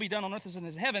come, your will be done on earth as it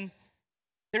is in heaven,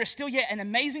 there is still yet an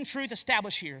amazing truth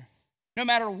established here. No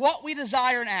matter what we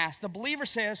desire and ask, the believer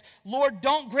says, Lord,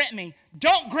 don't grant me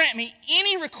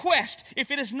any request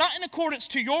if it is not in accordance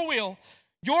to your will,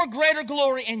 your greater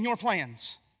glory, and your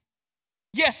plans.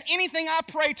 Yes, anything I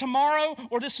pray tomorrow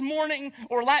or this morning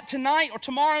or tonight or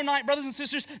tomorrow night, brothers and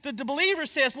sisters, the believer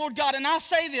says, Lord God, and I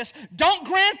say this, don't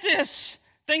grant this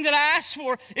thing that I asked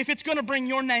for if it's going to bring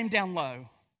your name down low.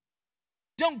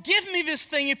 Don't give me this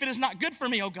thing if it is not good for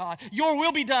me, oh God. Your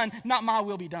will be done, not my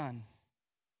will be done.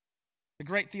 The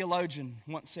great theologian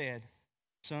once said,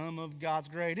 some of God's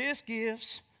greatest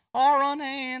gifts are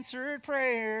unanswered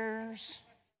prayers.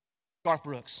 Garth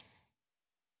Brooks.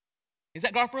 Is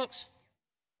that Garth Brooks?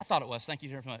 I thought it was. Thank you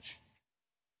very much.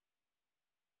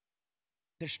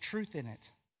 There's truth in it.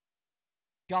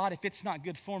 God, if it's not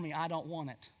good for me, I don't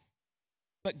want it.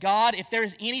 But God, if there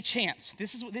is any chance,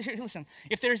 listen,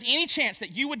 if there's any chance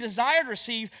that you would desire to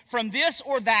receive from this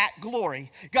or that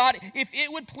glory, God, if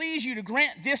it would please you to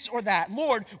grant this or that,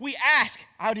 Lord, we ask,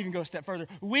 I would even go a step further,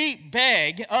 we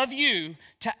beg of you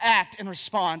to act and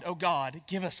respond, oh God,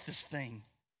 give us this thing.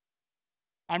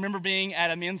 I remember being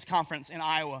at a men's conference in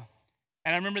Iowa,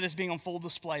 and I remember this being on full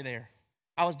display there.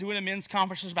 I was doing a men's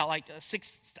conference, about like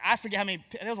I forget how many,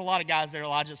 there was a lot of guys there,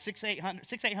 Elijah,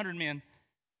 800 men.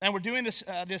 And we're doing this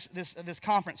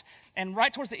conference. And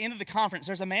right towards the end of the conference,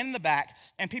 there's a man in the back,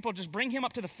 and people just bring him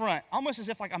up to the front, almost as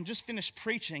if like I'm just finished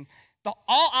preaching.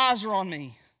 All eyes are on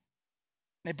me.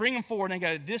 They bring him forward and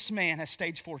they go, this man has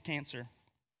stage 4 cancer.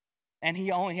 And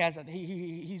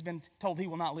he's been told he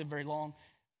will not live very long.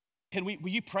 Will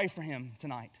you pray for him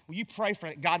tonight? Will you pray for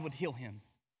it? God would heal him.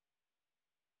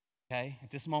 Okay, at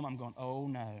this moment I'm going, oh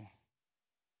no,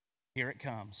 here it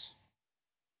comes.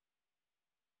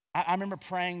 I remember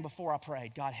praying before I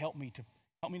prayed, God, help me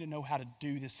to know how to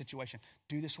do this situation,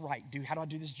 do this right, how do I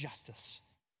do this justice?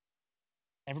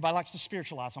 Everybody likes to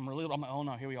spiritualize. I'm like, oh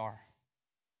no, here we are.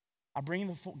 I bring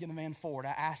the man forward.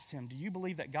 I asked him, do you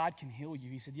believe that God can heal you?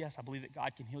 He said, yes, I believe that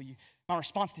God can heal you. My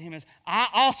response to him is, I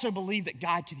also believe that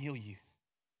God can heal you.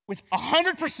 With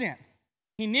 100%.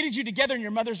 He knitted you together in your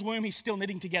mother's womb. He's still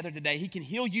knitting together today. He can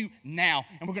heal you now,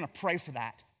 and we're going to pray for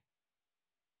that.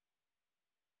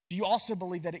 Do you also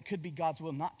believe that it could be God's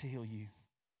will not to heal you?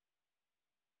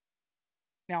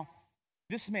 Now,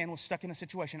 this man was stuck in a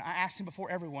situation. I asked him before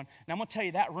everyone, and I'm going to tell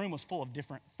you that room was full of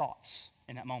different thoughts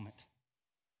in that moment.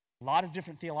 A lot of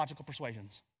different theological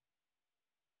persuasions.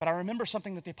 But I remember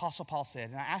something that the Apostle Paul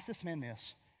said, and I asked this man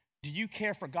this: do you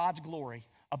care for God's glory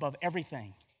above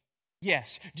everything?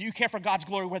 Yes. Do you care for God's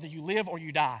glory whether you live or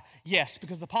you die? Yes,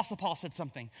 because the Apostle Paul said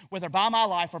something. Whether by my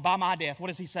life or by my death, what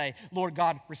does he say? Lord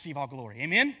God, receive all glory.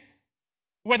 Amen?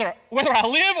 Whether I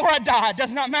live or I die, it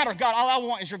does not matter. God, all I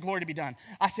want is your glory to be done.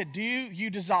 I said, do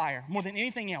you desire, more than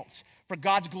anything else, for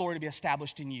God's glory to be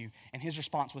established in you? And his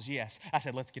response was yes. I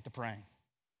said, let's get to praying.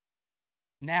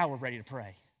 Now we're ready to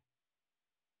pray.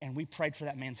 And we prayed for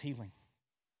that man's healing.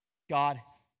 God,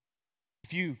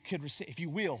 if you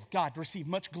will, God, receive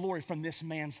much glory from this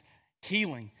man's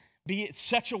healing. Be it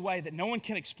such a way that no one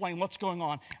can explain what's going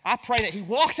on. I pray that he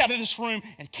walks out of this room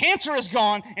and cancer is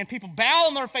gone and people bow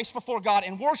on their face before God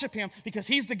and worship him because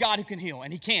he's the God who can heal.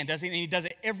 And he can, doesn't he? And he does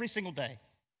it every single day. At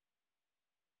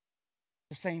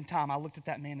the same time, I looked at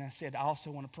that man and I said, I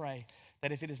also want to pray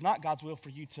that if it is not God's will for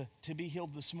you to be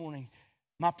healed this morning,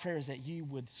 my prayer is that you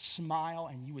would smile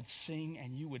and you would sing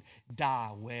and you would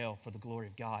die well for the glory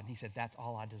of God. And he said, that's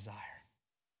all I desire.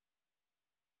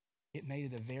 It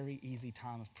made it a very easy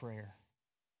time of prayer.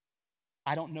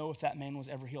 I don't know if that man was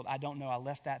ever healed. I don't know. I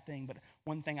left that thing. But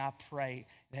one thing I pray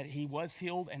that he was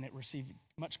healed and it received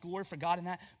much glory for God in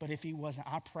that. But if he wasn't,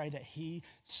 I pray that he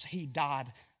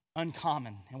died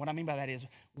uncommon. And what I mean by that is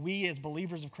we as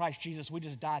believers of Christ Jesus, we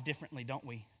just die differently, don't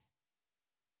we?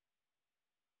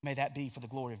 May that be for the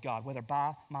glory of God, whether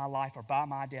by my life or by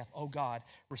my death. Oh God,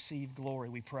 receive glory,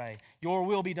 we pray. Your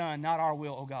will be done, not our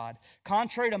will, oh God.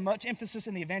 Contrary to much emphasis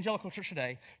in the evangelical church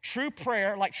today, true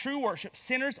prayer, like true worship,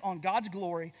 centers on God's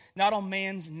glory, not on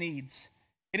man's needs.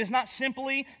 It is not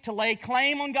simply to lay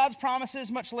claim on God's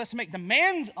promises, much less make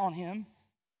demands on him,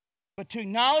 but to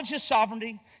acknowledge his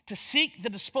sovereignty, to seek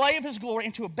the display of his glory,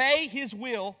 and to obey his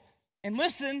will. And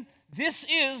listen, this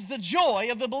is the joy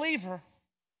of the believer.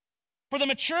 For the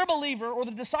mature believer or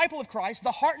the disciple of Christ,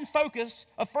 the heart and focus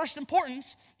of first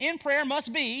importance in prayer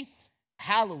must be,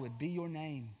 hallowed be your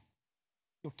name,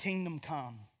 your kingdom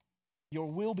come, your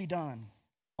will be done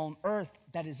on earth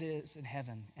that is in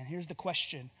heaven. And here's the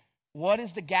question: what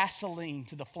is the gasoline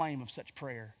to the flame of such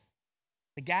prayer?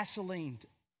 The gasoline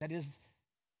that is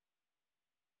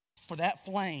for that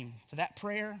flame, for that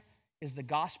prayer, is the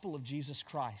gospel of Jesus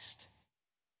Christ.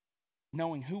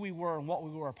 Knowing who we were and what we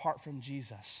were apart from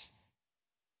Jesus.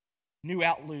 New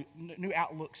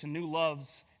outlooks and new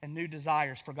loves and new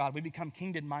desires for God. We become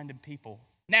kingdom-minded people.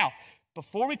 Now,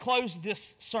 before we close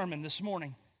this sermon this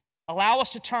morning, allow us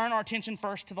to turn our attention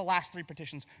first to the last three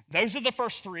petitions. Those are the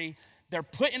first three. They're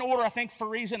put in order, I think, for a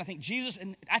reason. I think Jesus,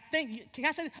 and I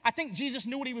think Jesus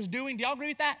knew what he was doing. Do y'all agree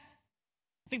with that?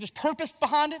 I think there's purpose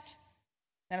behind it.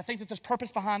 And I think that there's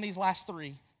purpose behind these last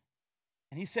three.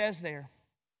 And he says there,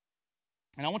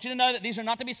 and I want you to know that these are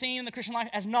not to be seen in the Christian life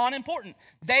as non-important.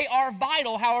 They are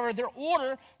vital. However, their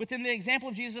order within the example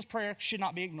of Jesus' prayer should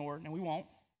not be ignored, and we won't.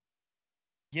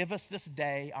 Give us this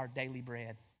day our daily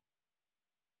bread.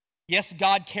 Yes,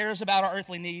 God cares about our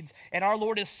earthly needs, and our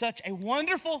Lord is such a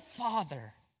wonderful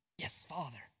Father. Yes,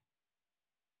 Father.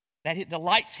 that it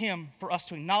delights him for us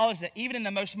to acknowledge that even in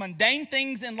the most mundane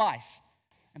things in life,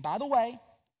 and by the way,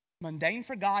 mundane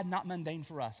for God, not mundane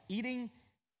for us. Eating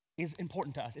is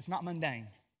important to us. It's not mundane.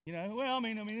 Well, I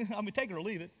mean, take it or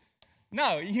leave it.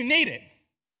 No, you need it.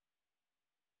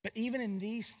 But even in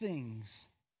these things,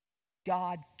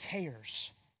 God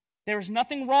cares. There is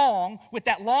nothing wrong with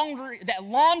that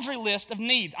laundry list of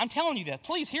needs. I'm telling you that.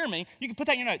 Please hear me. You can put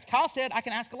that in your notes. Kyle said, I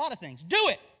can ask a lot of things. Do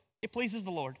it. It pleases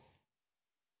the Lord.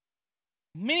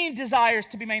 Many desires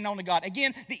to be made known to God.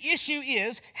 Again, the issue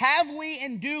is, have we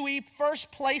and do we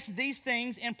first place these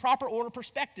things in proper order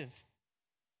perspective?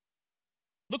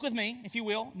 Look with me, if you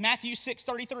will, Matthew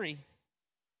 6:33.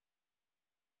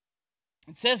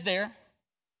 It says there,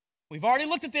 we've already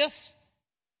looked at this,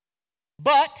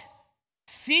 but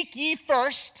seek ye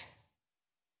first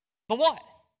the what?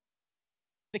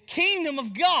 The kingdom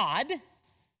of God,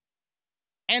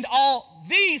 and all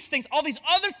these things, all these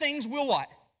other things will what?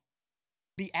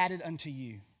 Be added unto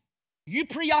you. You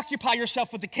preoccupy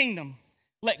yourself with the kingdom.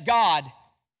 Let God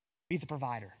be the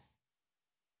provider.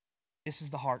 This is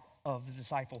the heart of the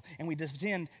disciple, and we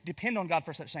depend on God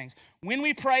for such things. When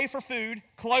we pray for food,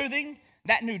 clothing,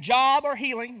 that new job or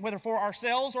healing, whether for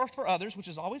ourselves or for others, which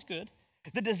is always good,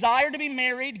 the desire to be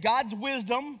married, God's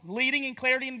wisdom, leading and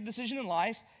clarity in the decision in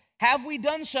life, have we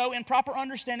done so in proper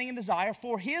understanding and desire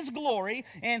for His glory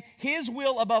and His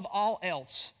will above all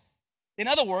else? In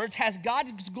other words, has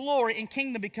God's glory and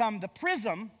kingdom become the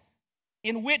prism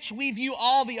in which we view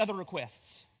all the other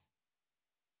requests?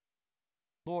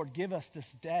 Lord, give us this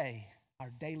day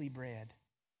our daily bread.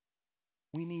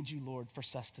 We need you, Lord, for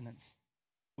sustenance.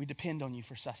 We depend on you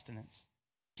for sustenance.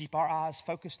 Keep our eyes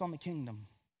focused on the kingdom.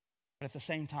 But at the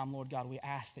same time, Lord God, we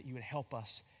ask that you would help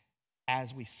us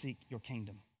as we seek your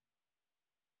kingdom.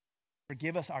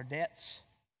 Forgive us our debts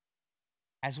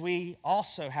as we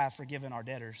also have forgiven our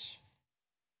debtors.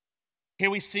 Here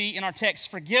we see in our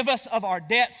text, forgive us of our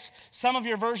debts. Some of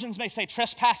your versions may say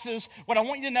trespasses. What I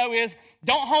want you to know is,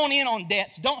 don't hone in on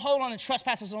debts. Don't hold on to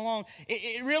trespasses alone.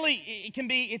 It can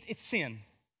be sin.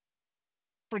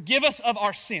 Forgive us of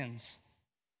our sins.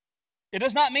 It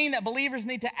does not mean that believers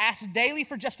need to ask daily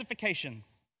for justification,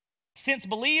 since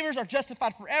believers are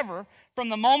justified forever from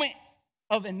the moment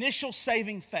of initial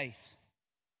saving faith.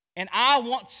 And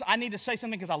I need to say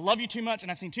something because I love you too much,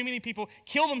 and I've seen too many people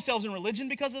kill themselves in religion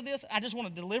because of this. I just want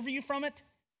to deliver you from it.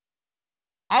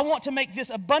 I want to make this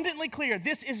abundantly clear.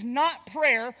 This is not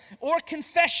prayer or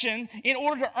confession in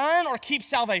order to earn or keep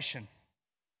salvation.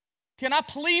 Can I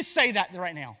please say that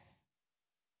right now?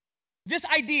 This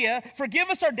idea, forgive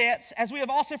us our debts as we have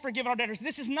also forgiven our debtors.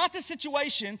 This is not the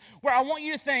situation where I want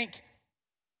you to think,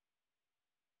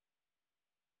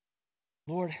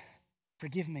 Lord,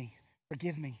 forgive me.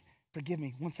 Forgive me. Forgive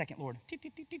me. 1 second, Lord.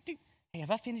 Hey,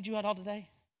 have I offended you at all today?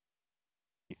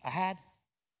 I had.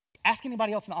 Ask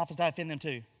anybody else in the office, did I offend them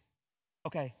too?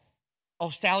 Okay. Oh,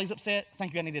 Sally's upset?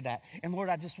 Thank you, I needed that. And Lord,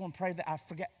 I just want to pray that I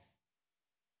forget.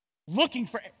 Looking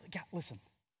for, God, listen.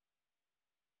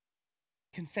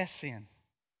 Confess sin.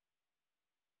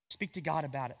 Speak to God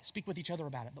about it. Speak with each other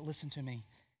about it. But listen to me.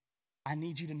 I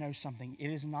need you to know something.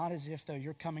 It is not as if though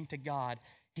you're coming to God.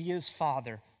 He is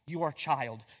Father. You are a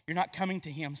child. You're not coming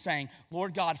to Him saying,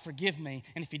 Lord God, forgive me.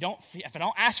 And if I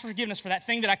don't ask forgiveness for that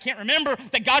thing that I can't remember,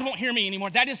 that God won't hear me anymore.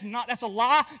 That's a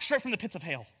lie straight from the pits of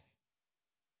hell.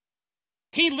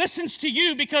 He listens to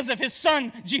you because of His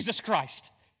Son, Jesus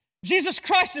Christ. Jesus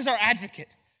Christ is our advocate.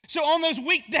 So on those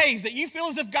weekdays that you feel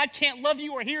as if God can't love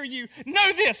you or hear you,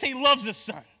 know this, He loves His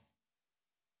Son.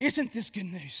 Isn't this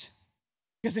good news?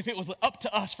 Because if it was up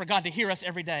to us for God to hear us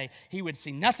every day, He would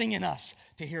see nothing in us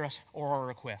to hear us or our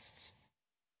requests.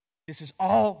 This is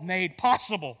all made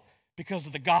possible because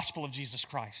of the gospel of Jesus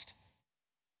Christ.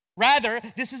 Rather,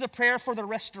 this is a prayer for the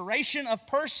restoration of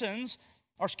personal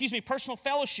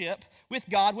fellowship with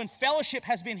God when fellowship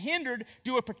has been hindered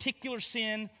due to a particular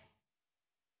sin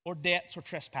or debts or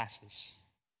trespasses.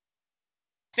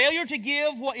 Failure to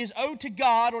give what is owed to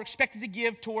God or expected to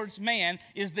give towards man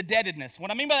is the debtedness. What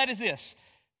I mean by that is this.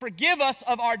 Forgive us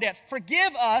of our debts.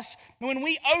 Forgive us when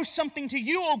we owe something to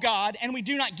you, O God, and we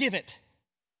do not give it.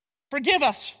 Forgive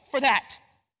us for that.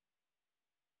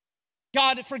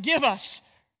 God, forgive us.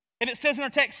 And it says in our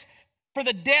text, for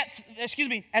the debts,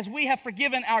 as we have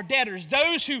forgiven our debtors,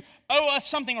 those who owe us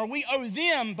something or we owe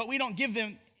them, but we don't give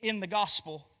them in the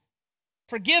gospel.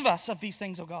 Forgive us of these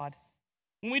things, O God.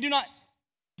 When we do not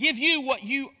give you what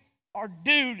you are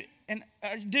due and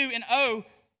owe,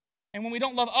 and when we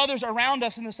don't love others around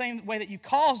us in the same way that you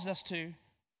caused us to, you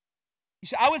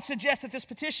see, I would suggest that this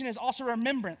petition is also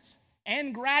remembrance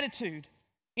and gratitude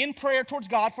in prayer towards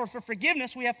God for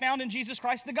forgiveness we have found in Jesus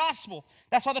Christ, the gospel.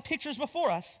 That's why the picture is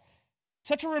before us.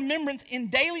 Such a remembrance in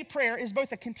daily prayer is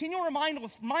both a continual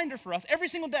reminder for us every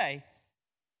single day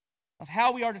of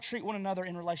how we are to treat one another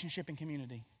in relationship and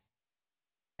community.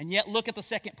 And yet, look at the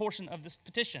second portion of this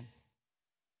petition.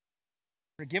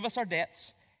 Forgive us our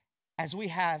debts as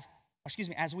we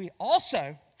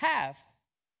also have,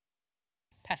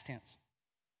 past tense,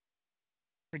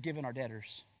 forgiven our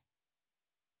debtors.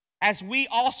 As we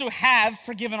also have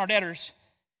forgiven our debtors.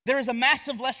 There is a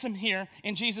massive lesson here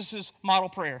in Jesus' model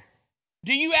prayer.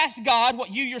 Do you ask God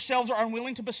what you yourselves are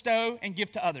unwilling to bestow and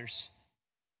give to others?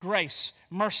 Grace,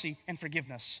 mercy, and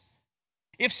forgiveness.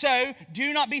 If so,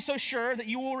 do not be so sure that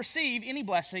you will receive any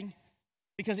blessing,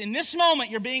 because in this moment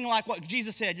you're being like what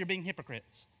Jesus said, you're being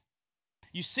hypocrites.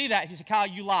 You see that if you say, Kyle,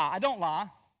 you lie. I don't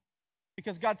lie,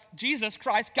 because Jesus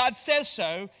Christ, God says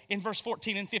so in verse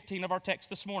 14 and 15 of our text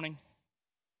this morning.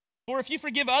 For if you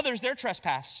forgive others their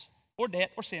trespass or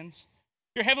debt or sins,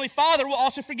 your heavenly Father will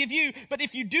also forgive you. But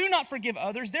if you do not forgive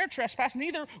others their trespass,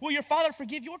 neither will your Father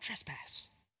forgive your trespass.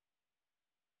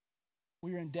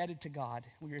 We are indebted to God.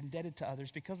 We are indebted to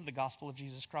others because of the gospel of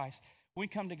Jesus Christ. We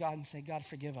come to God and say, God,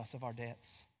 forgive us of our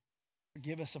debts.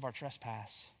 Forgive us of our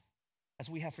trespass, as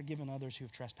we have forgiven others who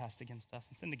have trespassed against us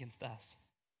and sinned against us.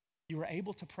 You are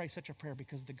able to pray such a prayer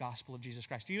because of the gospel of Jesus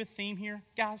Christ. Do you have a theme here,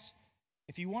 guys?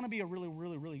 If you want to be a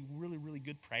really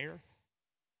good prayer,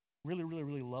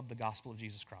 really love the gospel of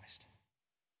Jesus Christ.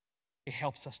 It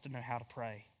helps us to know how to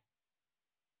pray.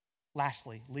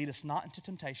 Lastly, lead us not into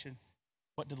temptation,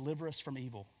 but deliver us from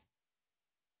evil.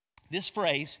 This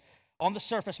phrase, on the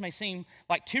surface, may seem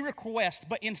like two requests,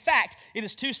 but in fact, it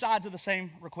is two sides of the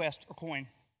same request or coin.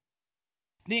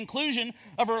 The inclusion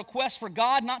of a request for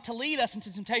God not to lead us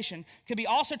into temptation could be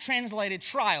also translated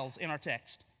trials in our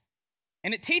text.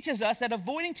 And it teaches us that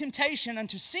avoiding temptation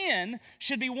unto sin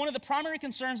should be one of the primary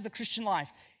concerns of the Christian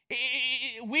life.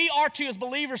 We are to, as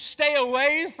believers, stay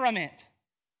away from it.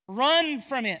 Run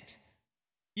from it.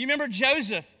 You remember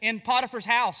Joseph in Potiphar's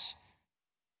house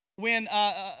when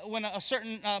a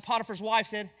certain Potiphar's wife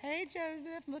said, "Hey,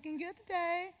 Joseph, looking good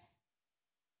today.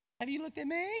 Have you looked at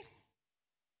me?"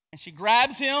 And she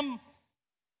grabs him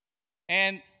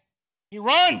and he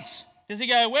runs. Does he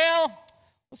go, "Well,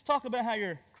 let's talk about how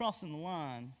you're crossing the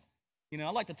line. You know,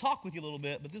 I'd like to talk with you a little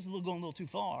bit, but this is going a little too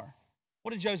far."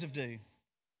 What did Joseph do?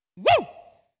 Woo!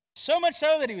 So much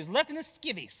so that he was left in his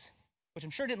skivvies, which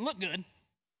I'm sure didn't look good.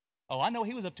 Oh, I know what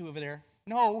he was up to over there.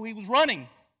 No, he was running.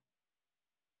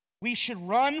 We should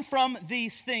run from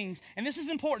these things. And this is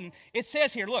important. It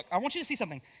says here, look, I want you to see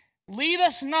something. Lead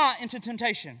us not into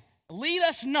temptation. Lead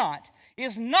us not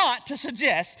is not to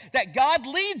suggest that God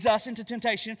leads us into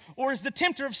temptation or is the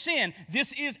tempter of sin.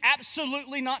 This is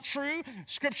absolutely not true.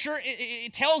 Scripture,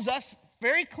 it tells us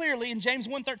very clearly in James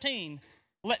 1:13,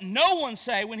 let no one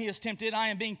say when he is tempted, I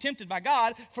am being tempted by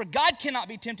God, for God cannot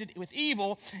be tempted with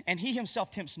evil, and he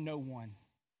himself tempts no one.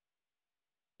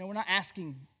 No, we're not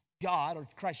asking God or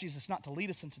Christ Jesus not to lead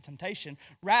us into temptation.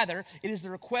 Rather, it is the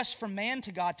request from man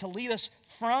to God to lead us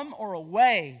from or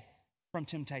away from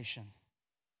temptation,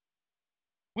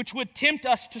 which would tempt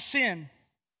us to sin.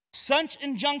 Such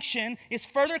injunction is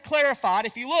further clarified.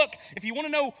 If you want to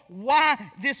know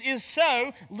why this is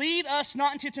so, lead us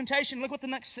not into temptation. Look what the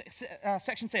next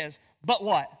section says. But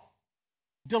what?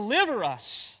 Deliver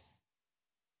us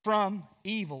from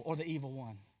evil or the evil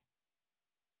one.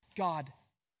 God,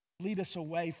 lead us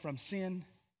away from sin.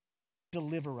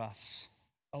 Deliver us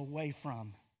away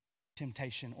from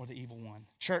temptation or the evil one.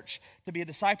 Church, to be a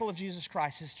disciple of Jesus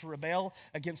Christ is to rebel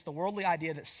against the worldly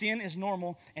idea that sin is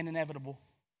normal and inevitable.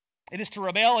 It is to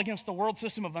rebel against the world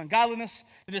system of ungodliness,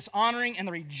 the dishonoring and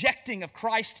the rejecting of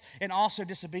Christ, and also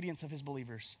disobedience of his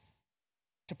believers.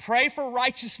 To pray for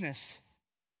righteousness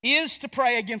is to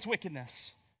pray against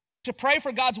wickedness. To pray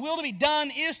for God's will to be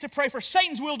done is to pray for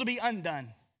Satan's will to be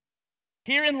undone.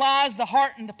 Herein lies the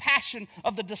heart and the passion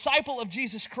of the disciple of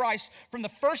Jesus Christ from the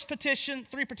first petition,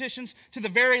 3 petitions, to the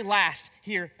very last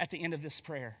here at the end of this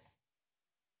prayer.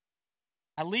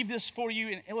 I leave this for you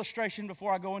in illustration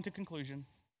before I go into conclusion.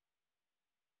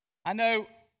 I know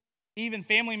even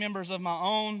family members of my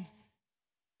own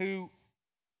who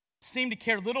seem to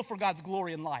care little for God's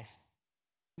glory in life.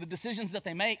 The decisions that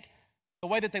they make, the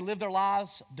way that they live their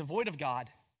lives devoid of God,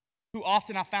 who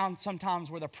often I found sometimes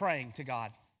where they're praying to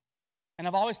God. And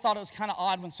I've always thought it was kind of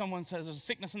odd when someone says there's a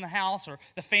sickness in the house or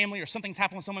the family or something's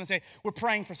happened with someone and say, we're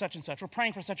praying for such and such. We're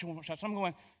praying for such and such. I'm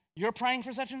going, you're praying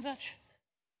for such and such?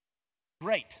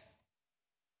 Great.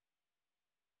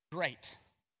 Great.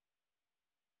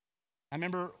 I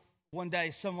remember one day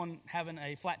someone having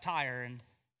a flat tire, and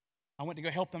I went to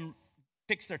go help them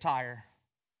fix their tire.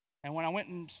 And when I went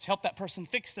and helped that person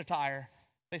fix their tire,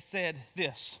 they said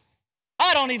this,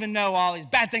 I don't even know all these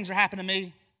bad things are happening to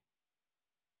me.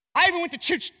 I even went to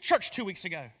church 2 weeks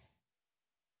ago.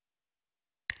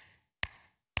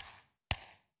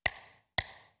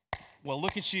 Well,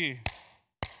 look at you.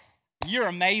 You're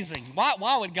amazing.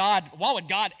 Why would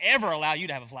God ever allow you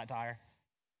to have a flat tire?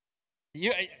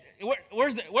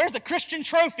 Where's the Christian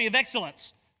trophy of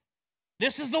excellence?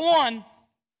 This is the one.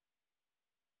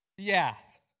 Yeah.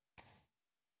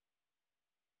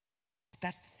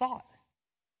 That's the thought.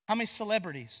 How many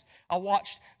celebrities? I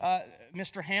watched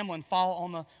Mr. Hamlin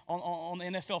fall on the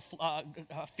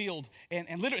NFL field,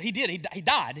 and literally he did. He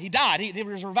died. He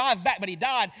was revived back, but he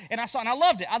died. And I saw, and I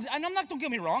loved it. And I'm not, don't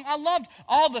get me wrong. I loved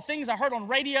all the things I heard on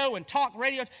radio and talk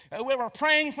radio. We were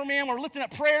praying for him. We're lifting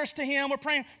up prayers to him. We're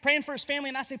praying for his family.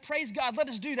 And I say, praise God. Let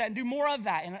us do that and do more of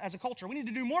that. And as a culture, we need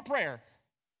to do more prayer.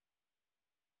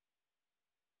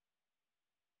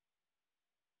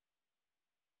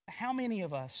 How many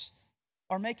of us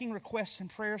are making requests and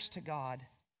prayers to God?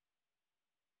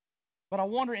 But I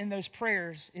wonder, in those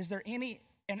prayers, is there any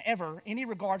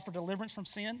regard for deliverance from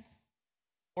sin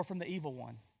or from the evil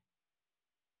one?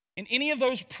 In any of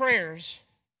those prayers,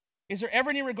 is there ever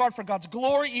any regard for God's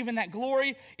glory, even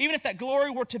if that glory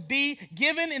were to be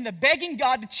given in the begging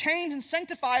God to change and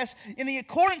sanctify us in the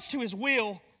accordance to His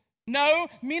will? No,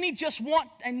 many just want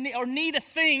or need a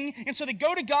thing, and so they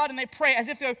go to God and they pray as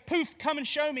if they're, poof, come and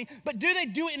show me. But do they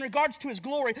do it in regards to His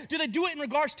glory? Do they do it in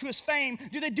regards to His fame?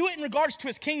 Do they do it in regards to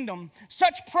His kingdom?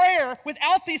 Such prayer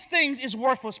without these things is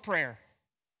worthless prayer.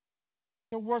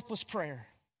 They're worthless prayer.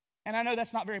 And I know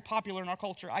that's not very popular in our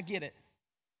culture. I get it.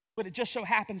 But it just so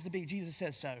happens to be. Jesus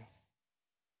says so.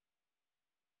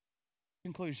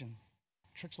 Conclusion.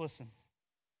 Church, listen.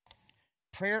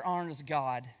 Prayer honors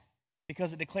God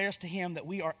because it declares to Him that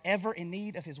we are ever in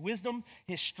need of His wisdom,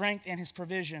 His strength, and His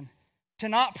provision. To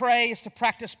not pray is to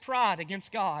practice pride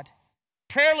against God.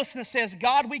 Prayerlessness says,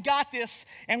 God, we got this,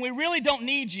 and we really don't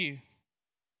need you.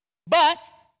 But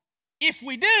if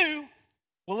we do,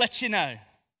 we'll let you know.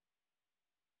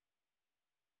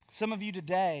 Some of you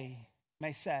today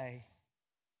may say,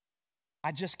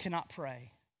 I just cannot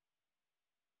pray.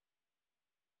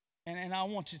 And I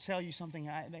want to tell you something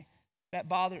that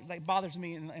bothers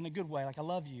me in a good way. Like, I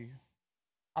love you.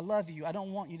 I love you. I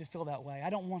don't want you to feel that way. I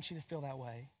don't want you to feel that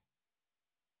way.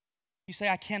 You say,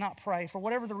 I cannot pray for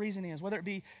whatever the reason is, whether it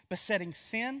be besetting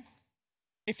sin.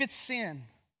 If it's sin,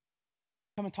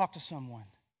 come and talk to someone.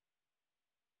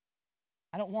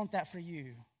 I don't want that for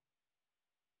you.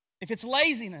 If it's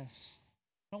laziness,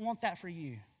 I don't want that for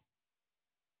you.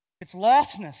 If it's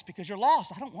lostness because you're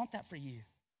lost, I don't want that for you.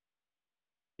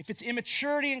 If it's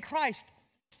immaturity in Christ,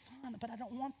 it's fine, but I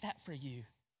don't want that for you.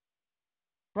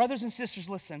 Brothers and sisters,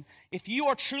 listen. If you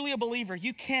are truly a believer,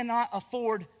 you cannot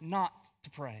afford not to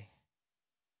pray.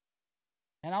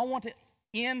 And I want to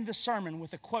end the sermon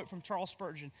with a quote from Charles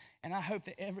Spurgeon, and I hope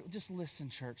that just listen,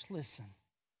 church, listen.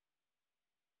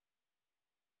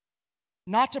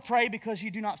 Not to pray because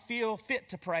you do not feel fit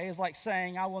to pray is like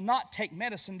saying, I will not take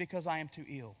medicine because I am too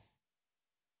ill.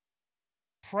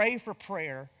 Pray for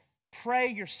prayer. Pray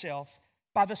yourself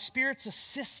by the Spirit's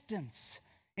assistance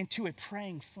into a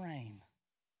praying frame.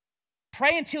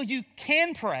 Pray until you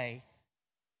can pray.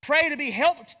 Pray to be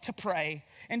helped to pray.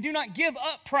 And do not give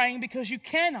up praying because you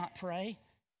cannot pray.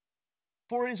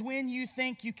 For it is when you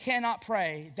think you cannot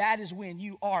pray, that is when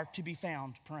you are to be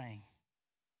found praying.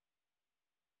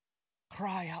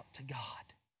 Cry out to God.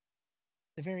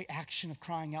 The very action of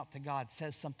crying out to God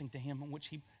says something to Him which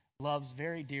He loves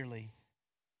very dearly.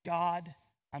 God,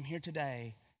 I'm here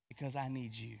today because I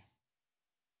need you.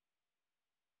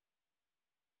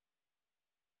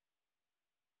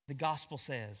 The gospel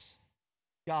says,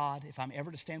 God, if I'm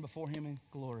ever to stand before Him in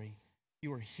glory,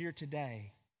 you are here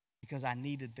today because I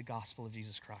needed the gospel of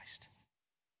Jesus Christ.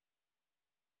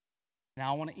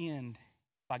 Now I want to end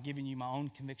by giving you my own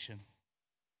conviction.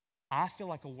 I feel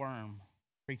like a worm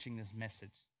preaching this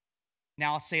message.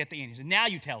 Now I'll say at the end, now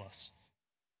you tell us.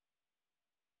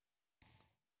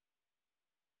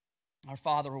 Our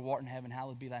Father who art in heaven,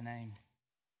 hallowed be thy name.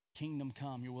 Kingdom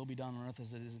come, your will be done on earth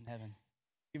as it is in heaven.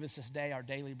 Give us this day our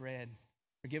daily bread.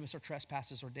 Forgive us our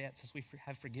trespasses or debts as we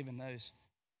have forgiven those.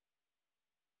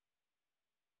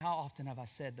 How often have I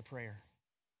said the prayer?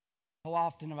 How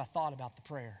often have I thought about the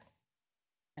prayer?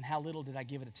 And how little did I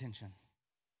give it attention?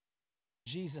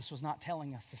 Jesus was not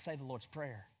telling us to say the Lord's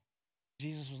Prayer.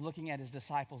 Jesus was looking at His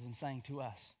disciples and saying to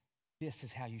us, this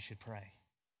is how you should pray.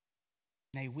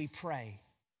 May we pray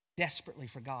desperately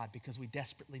for God because we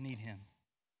desperately need Him.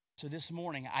 So this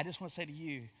morning, I just want to say to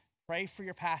you, pray for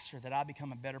your pastor that I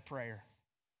become a better prayer.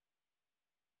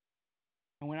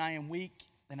 And when I am weak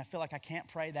and I feel like I can't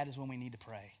pray, that is when we need to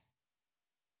pray.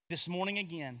 This morning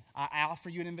again, I offer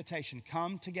you an invitation.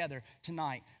 Come together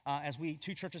tonight as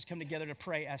two churches come together to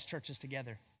pray as churches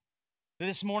together. But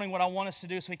this morning, what I want us to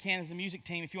do, so we can, is the music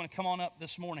team, if you want to come on up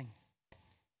this morning.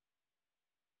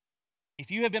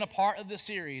 If you have been a part of this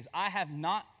series, I have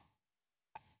not,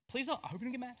 please don't, I hope you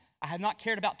don't get mad. I have not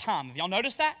cared about time. Have y'all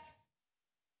noticed that?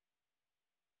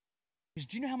 Because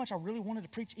do you know how much I really wanted to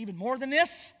preach even more than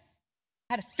this?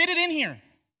 I had to fit it in here.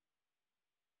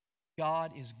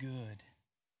 God is good.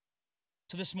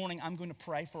 So this morning, I'm going to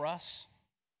pray for us,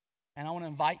 and I want to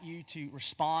invite you to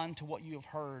respond to what you have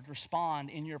heard. Respond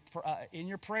in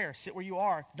your prayer. Sit where you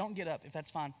are. Don't get up if that's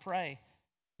fine. Pray.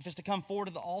 If it's to come forward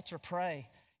to the altar, pray.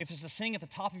 If it's to sing at the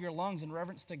top of your lungs in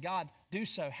reverence to God, do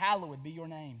so. Hallowed be your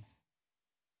name.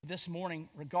 This morning,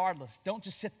 regardless, don't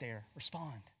just sit there.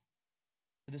 Respond.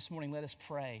 But this morning, let us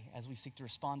pray as we seek to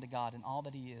respond to God in all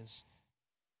that He is.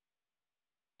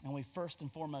 And we first and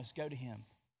foremost go to Him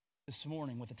this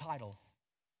morning with the title,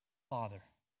 Father.